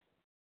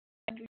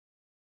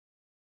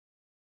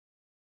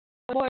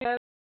 boy,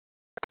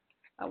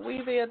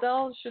 we the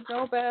adults should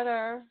know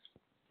better.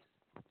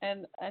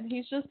 And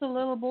he's just a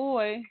little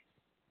boy,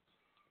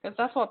 because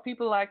that's what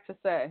people like to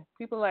say.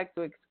 People like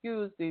to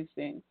excuse these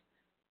things.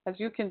 As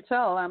you can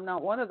tell, I'm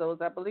not one of those.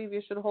 I believe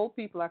you should hold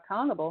people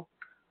accountable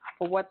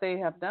for what they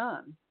have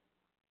done.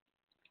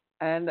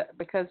 And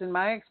because in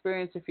my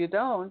experience, if you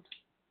don't,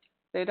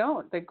 they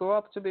don't. They grow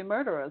up to be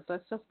murderers.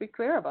 Let's just be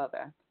clear about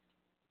that.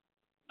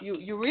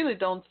 You really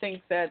don't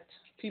think that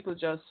people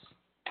just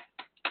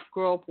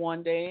grow up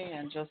one day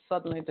and just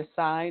suddenly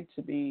decide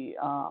to be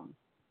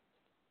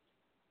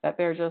that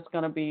they're just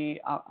going to be,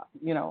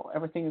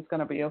 everything is going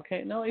to be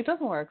okay. No, it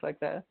doesn't work like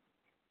that.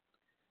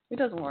 It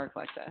doesn't work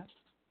like that.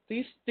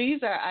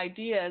 These are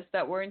ideas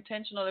that were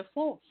intentionally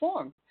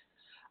formed.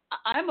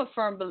 I'm a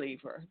firm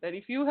believer that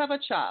if you have a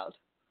child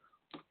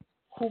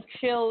who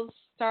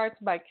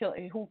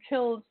who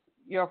kills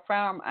your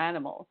farm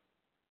animals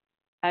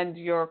and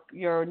your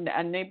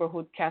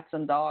neighborhood cats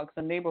and dogs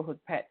and neighborhood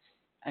pets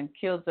and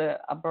kills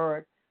a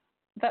bird,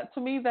 that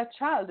to me that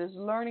child is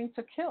learning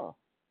to kill.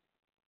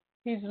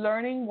 He's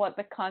learning what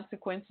the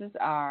consequences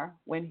are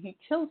when he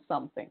kills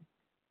something.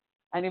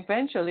 And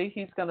eventually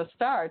he's going to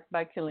start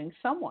by killing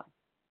someone.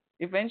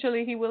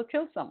 Eventually he will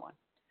kill someone.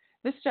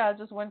 This child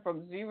just went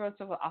from 0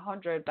 to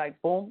 100,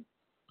 like boom,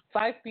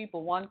 5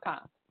 people, 1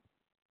 count.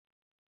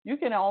 You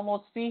can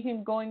almost see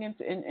him going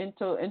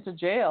into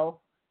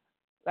jail,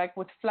 like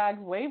with flags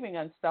waving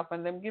and stuff,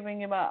 and them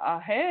giving him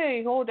a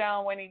hey, hold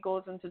down when he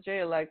goes into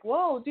jail. Like,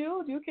 whoa,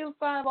 dude, you killed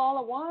 5 all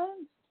at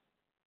once.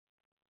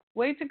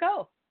 Way to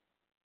go.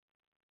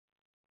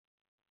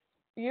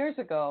 Years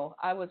ago,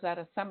 I was at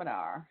a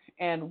seminar,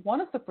 and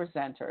one of the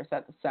presenters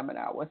at the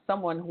seminar was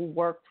someone who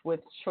worked with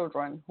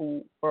children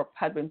who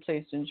had been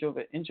placed in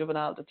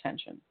juvenile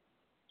detention.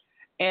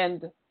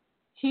 And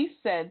he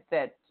said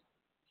that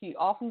he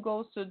often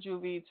goes to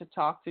juvie to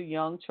talk to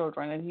young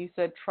children, and he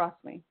said, trust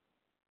me,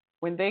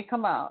 when they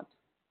come out,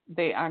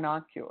 they are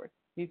not cured.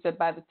 He said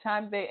by the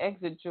time they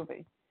exit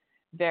juvie,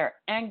 they're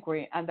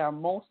angry and are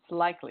most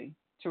likely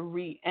to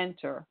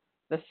re-enter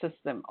the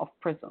system of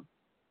prison.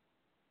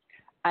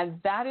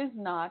 And that is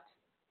not,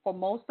 for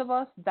most of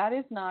us, that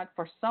is not,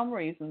 for some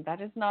reason,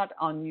 that is not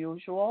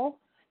unusual,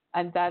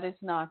 and that is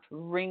not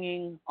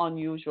ringing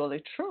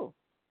unusually true.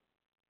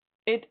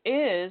 It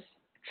is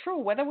true,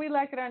 whether we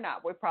like it or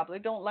not. We probably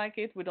don't like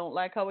it. We don't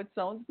like how it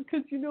sounds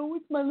because,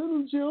 it's my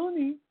little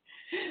Johnny.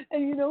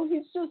 And,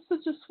 he's just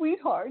such a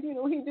sweetheart. He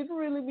didn't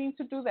really mean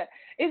to do that.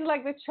 It's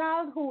like the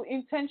child who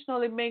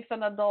intentionally makes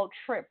an adult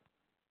trip,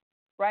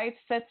 right?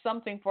 Set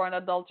something for an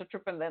adult to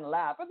trip and then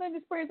laugh. And then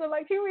his parents are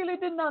like, he really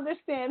didn't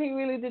understand. He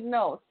really didn't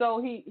know. So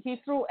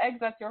he threw eggs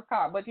at your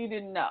car, but he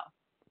didn't know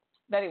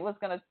that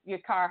your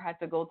car had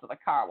to go to the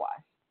car wash,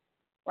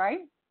 right?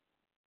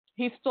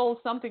 He stole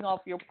something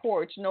off your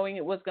porch knowing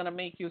it was going to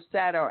make you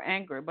sad or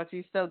angry, but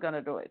he's still going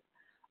to do it.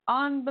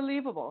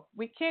 Unbelievable.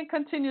 We can't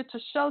continue to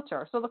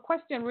shelter. So the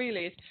question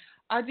really is,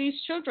 are these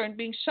children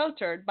being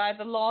sheltered by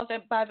the law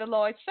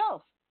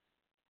itself?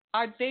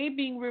 Are they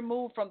being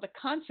removed from the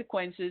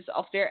consequences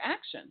of their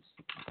actions?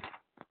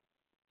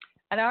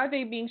 And are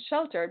they being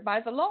sheltered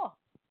by the law?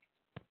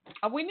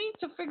 We need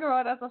to figure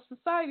out as a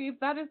society if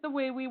that is the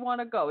way we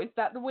want to go. Is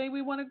that the way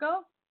we want to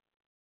go?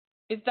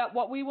 Is that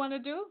what we want to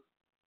do?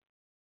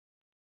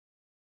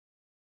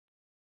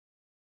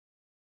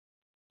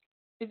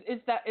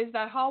 Is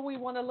that how we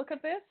want to look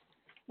at this?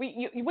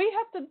 We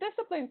have to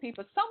discipline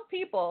people. Some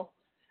people,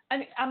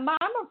 and I'm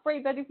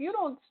afraid that if you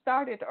don't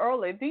start it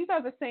early, these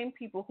are the same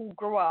people who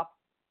grew up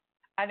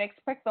and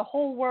expect the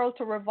whole world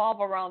to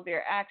revolve around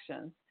their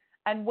actions.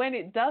 And when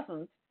it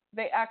doesn't,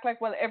 they act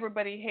like, well,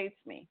 everybody hates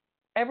me.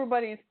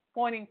 Everybody's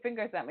pointing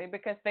fingers at me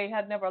because they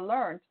had never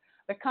learned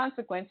the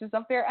consequences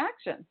of their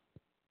actions.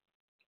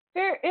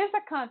 There is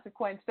a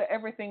consequence to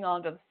everything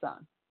under the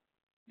sun.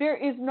 There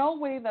is no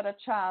way that a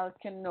child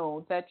can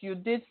know that you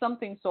did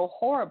something so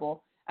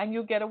horrible and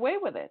you get away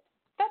with it.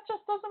 That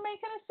just doesn't make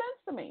any sense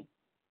to me.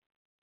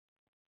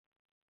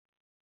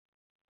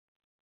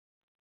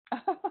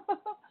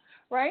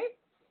 Right?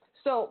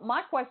 So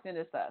my question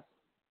is this.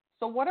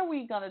 So what are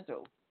we going to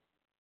do?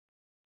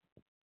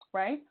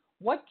 Right?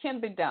 What can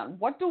be done?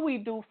 What do we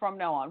do from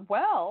now on?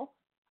 Well,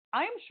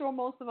 I am sure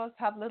most of us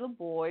have little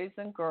boys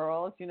and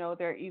girls.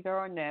 They're either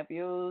our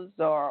nephews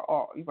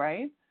or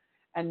right?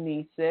 And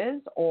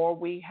nieces, or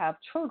we have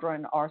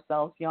children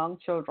ourselves, young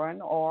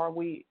children, or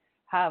we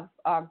have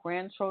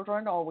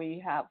grandchildren, or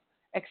we have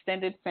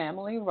extended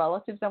family,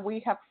 relatives, and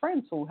we have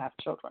friends who have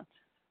children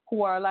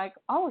who are like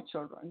our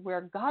children.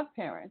 We're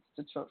godparents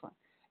to children.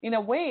 In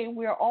a way,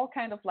 we are all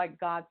kind of like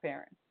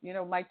godparents.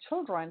 My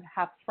children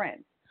have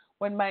friends.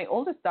 When my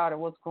oldest daughter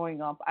was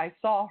growing up, I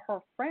saw her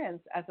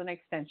friends as an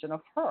extension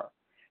of her.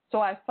 So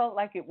I felt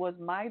like it was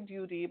my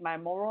duty, my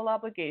moral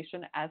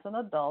obligation as an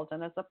adult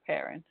and as a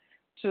parent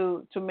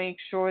to make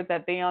sure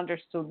that they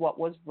understood what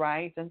was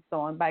right and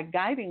so on by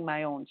guiding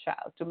my own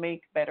child to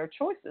make better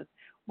choices,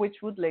 which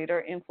would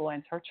later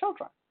influence her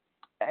children,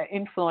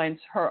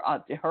 influence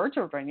her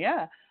children,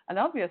 yeah, and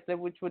obviously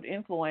which would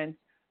influence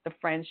the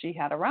friends she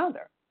had around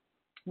her.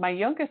 My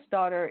youngest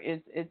daughter is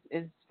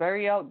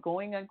very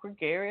outgoing and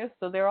gregarious,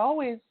 so they're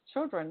always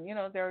children.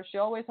 She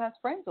always has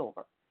friends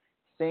over.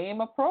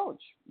 Same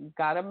approach. We've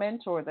got to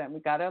mentor them.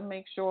 We've got to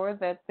make sure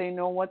that they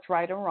know what's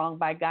right and wrong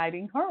by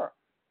guiding her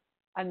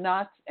and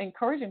not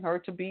encouraging her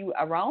to be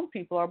around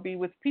people or be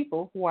with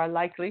people who are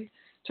likely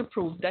to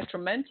prove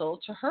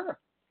detrimental to her.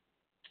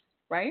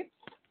 Right?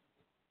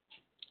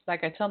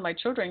 Like I tell my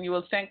children, you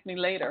will thank me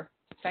later.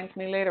 Thank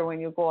me later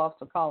when you go off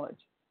to college.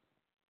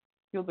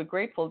 You'll be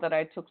grateful that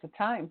I took the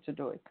time to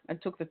do it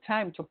and took the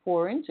time to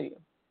pour into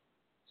you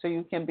so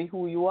you can be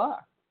who you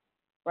are.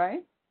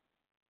 Right?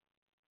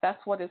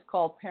 That's what is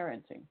called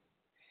parenting.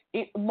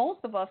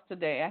 Most of us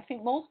today, I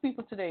think most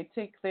people today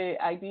take the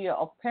idea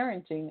of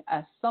parenting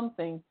as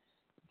something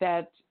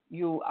that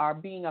you are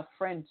being a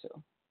friend to,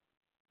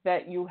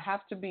 that you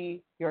have to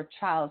be your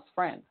child's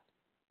friend.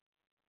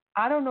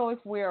 I don't know if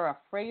we're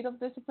afraid of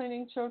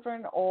disciplining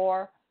children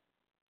or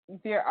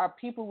there are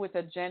people with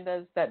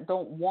agendas that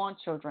don't want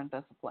children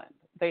disciplined.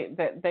 In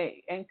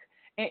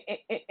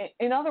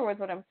other words,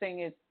 what I'm saying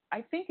is,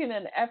 I think in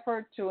an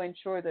effort to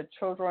ensure that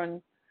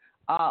children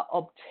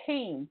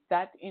obtain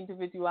that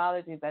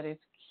individuality that is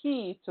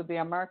key to the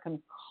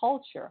American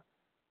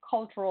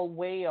cultural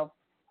way of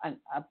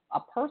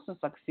a person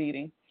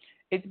succeeding,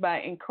 it's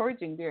by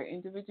encouraging their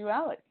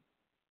individuality.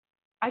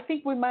 I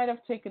think we might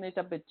have taken it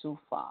a bit too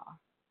far.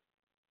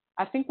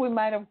 I think we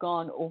might have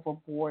gone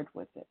overboard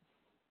with it.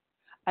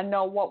 And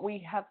now what we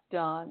have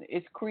done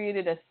is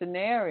created a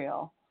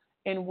scenario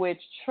in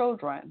which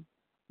children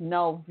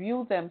now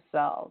view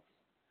themselves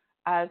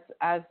as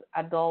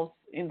adults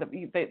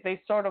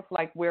they sort of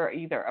like we're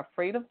either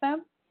afraid of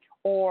them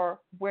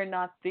or we're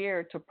not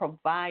there to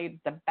provide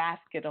the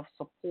basket of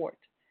support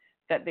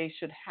that they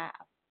should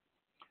have.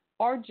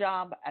 Our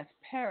job as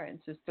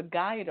parents is to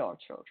guide our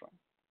children.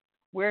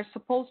 We're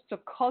supposed to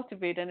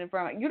cultivate an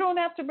environment. You don't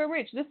have to be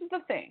rich. This is the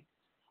thing.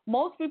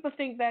 Most people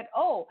think that,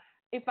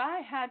 if I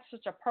had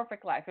such a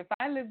perfect life, if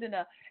I lived in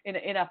a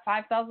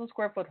 5,000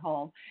 square foot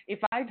home, if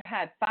I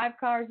had 5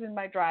 cars in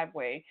my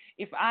driveway,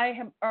 if I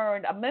have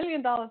earned $1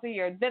 million a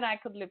year, then I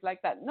could live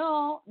like that.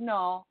 No.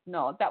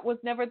 That was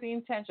never the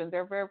intention.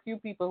 There are very few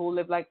people who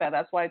live like that.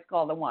 That's why it's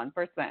called the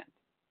 1%.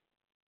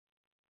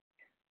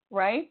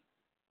 Right?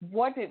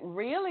 What it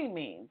really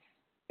means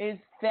is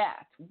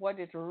that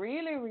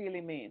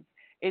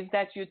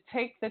you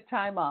take the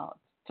time out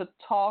to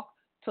talk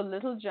to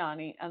little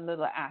Johnny and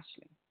little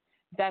Ashley.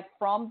 That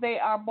from they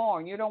are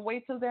born, you don't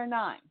wait till they're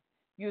 9.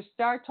 You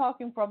start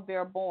talking from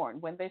they're born.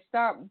 When they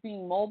start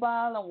being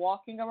mobile and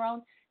walking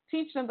around,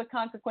 teach them the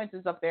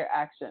consequences of their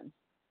actions.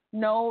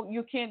 No,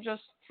 you can't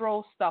just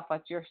throw stuff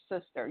at your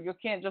sister. You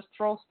can't just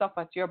throw stuff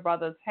at your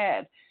brother's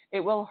head.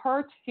 It will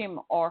hurt him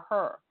or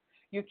her.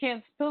 You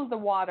can't spill the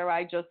water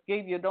I just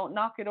gave you. Don't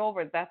knock it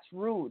over. That's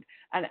rude.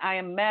 And I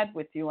am mad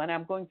with you, and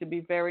I'm going to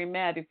be very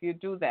mad if you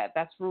do that.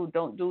 That's rude.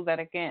 Don't do that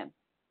again.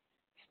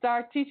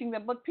 Start teaching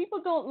them. But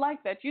people don't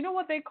like that. You know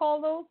what they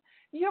call those?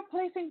 You're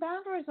placing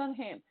boundaries on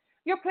him.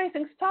 You're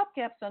placing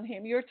stopgaps on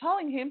him. You're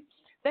telling him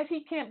that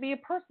he can't be a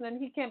person and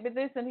he can't be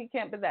this and he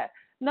can't be that.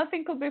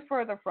 Nothing could be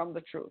further from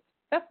the truth.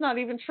 That's not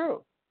even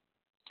true.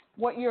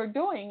 What you're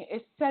doing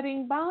is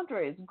setting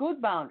boundaries,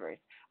 good boundaries,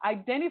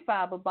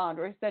 identifiable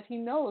boundaries that he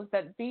knows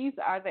that these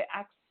are the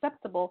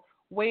acceptable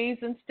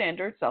ways and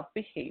standards of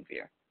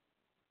behavior.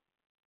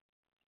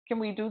 Can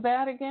we do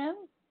that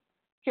again?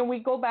 Can we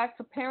go back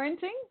to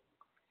parenting?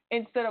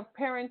 Instead of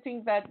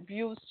parenting that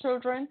views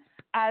children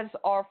as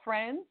our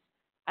friends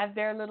and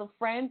their little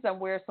friends, and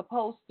we're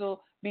supposed to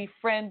be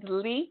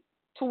friendly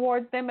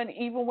towards them, and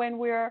even when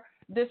we're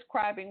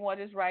describing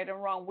what is right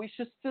and wrong, we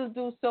should still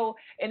do so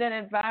in an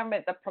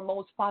environment that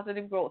promotes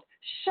positive growth.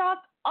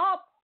 Shut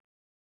up!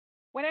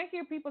 When I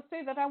hear people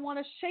say that, I want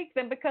to shake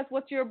them, because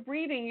what you're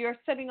breeding, you're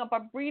setting up a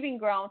breeding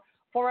ground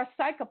for a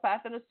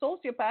psychopath and a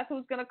sociopath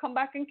who's going to come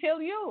back and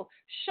kill you.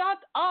 Shut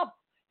up!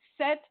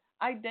 Set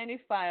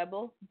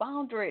identifiable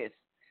boundaries.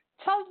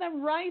 Tell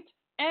them right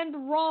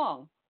and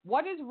wrong,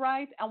 what is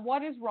right and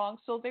what is wrong,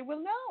 so they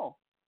will know.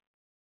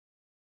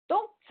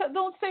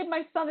 Don't say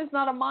my son is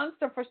not a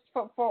monster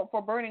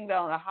for burning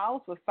down a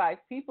house with 5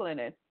 people in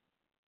it.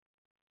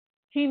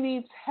 He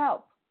needs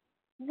help.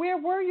 Where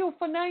were you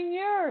for 9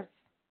 years?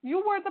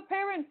 You were the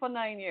parent for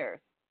 9 years.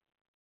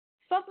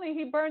 Suddenly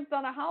he burns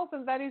down a house,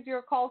 and that is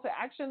your call to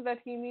action, that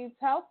he needs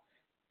help.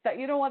 That,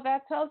 you know what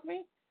that tells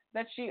me?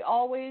 That she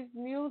always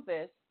knew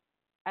this,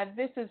 and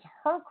this is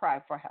her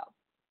cry for help,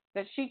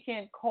 that she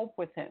can't cope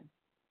with him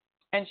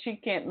and she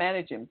can't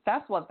manage him.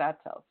 That's what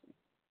that tells me.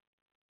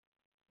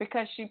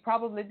 because she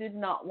probably did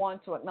not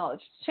want to acknowledge.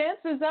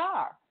 Chances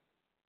are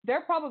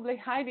they're probably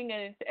hiding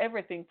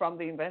everything from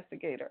the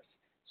investigators.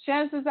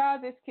 Chances are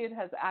this kid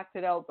has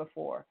acted out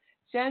before.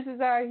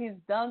 Chances are he's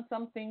done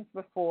some things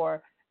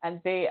before,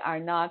 and they are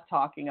not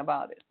talking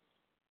about it.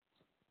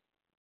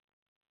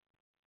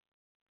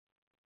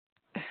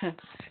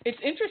 It's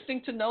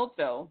interesting to note,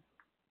 though,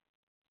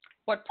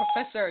 what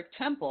Professor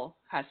Temple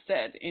has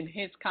said in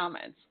his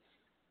comments.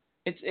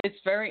 It's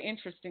very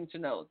interesting to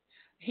note.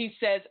 He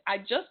says, I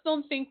just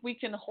don't think we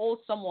can hold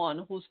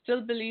someone who still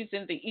believes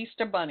in the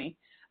Easter Bunny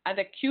and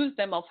accuse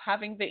them of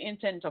having the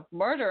intent of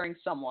murdering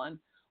someone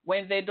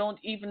when they don't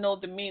even know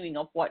the meaning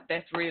of what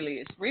death really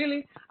is.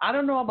 Really? I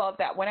don't know about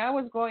that. When I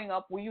was growing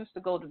up, we used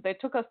to they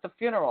took us to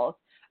funerals,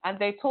 and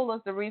they told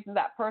us the reason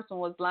that person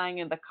was lying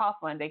in the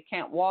coffin and they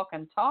can't walk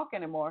and talk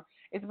anymore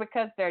is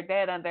because they're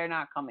dead and they're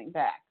not coming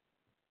back.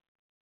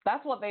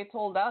 That's what they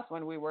told us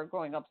when we were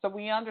growing up. So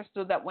we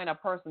understood that when a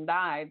person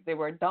died, they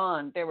were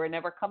done. They were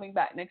never coming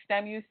back. Next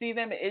time you see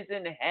them is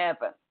in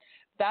heaven.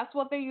 That's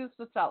what they used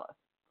to tell us.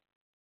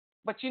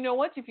 But you know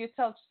what? If you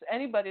tell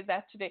anybody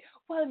that today,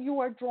 well, you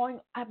are drawing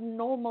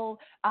abnormal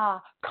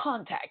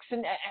contacts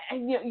and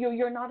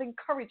you're not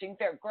encouraging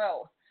their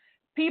growth.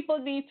 People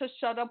need to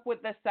shut up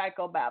with the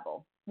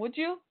psychobabble. Would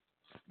you?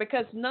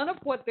 Because none of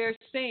what they're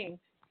saying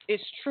is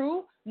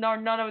true,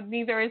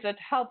 neither is it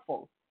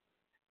helpful.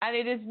 And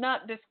it is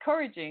not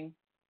discouraging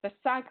the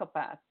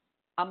psychopaths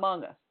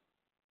among us,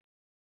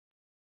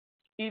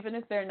 even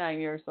if they're 9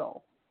 years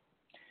old,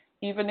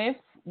 even if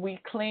we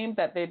claim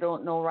that they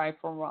don't know right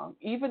from wrong,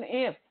 even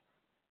if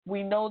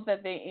we know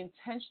that they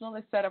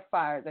intentionally set a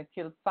fire that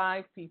killed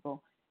 5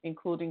 people,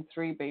 including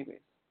 3 babies,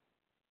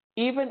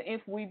 even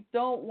if we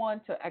don't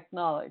want to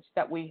acknowledge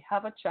that we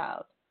have a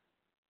child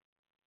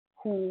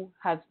who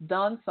has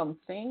done some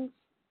things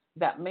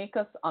that make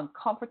us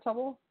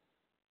uncomfortable,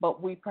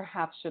 but we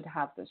perhaps should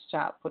have this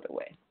child put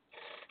away.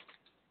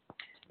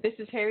 This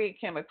is Harriet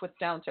Cammock with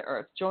Down to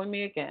Earth. Join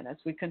me again as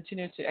we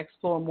continue to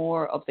explore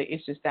more of the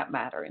issues that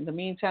matter. In the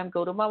meantime,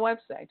 go to my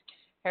website,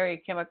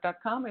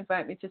 harrietcammock.com.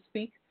 Invite me to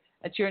speak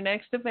at your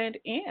next event,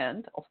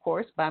 and, of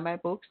course, buy my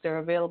books. They're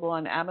available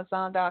on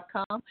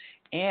Amazon.com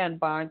and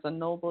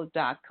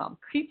BarnesandNoble.com.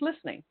 Keep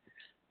listening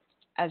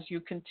as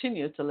you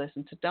continue to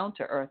listen to Down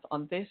to Earth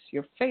on this,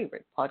 your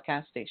favorite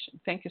podcast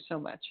station. Thank you so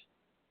much.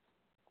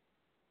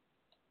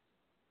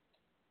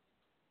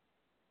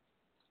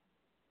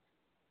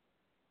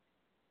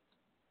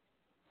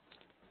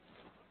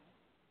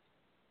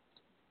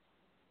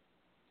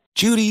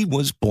 Judy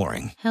was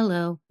boring.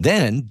 Hello.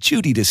 Then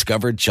Judy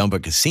discovered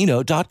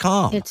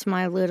ChumbaCasino.com. It's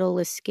my little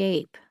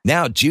escape.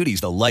 Now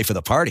Judy's the life of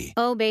the party.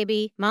 Oh,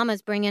 baby,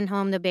 mama's bringing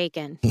home the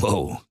bacon.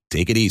 Whoa,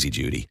 take it easy,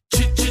 Judy.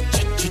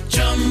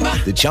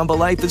 The Chumba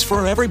life is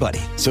for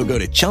everybody. So go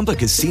to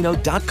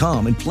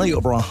ChumbaCasino.com and play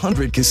over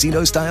 100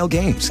 casino-style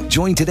games.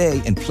 Join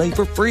today and play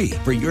for free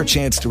for your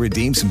chance to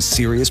redeem some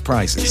serious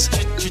prizes.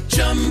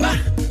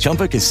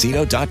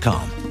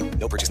 ChumbaCasino.com.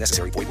 No purchase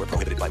necessary. Void where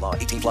prohibited by law.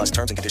 18+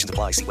 terms and conditions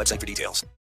apply. See website for details.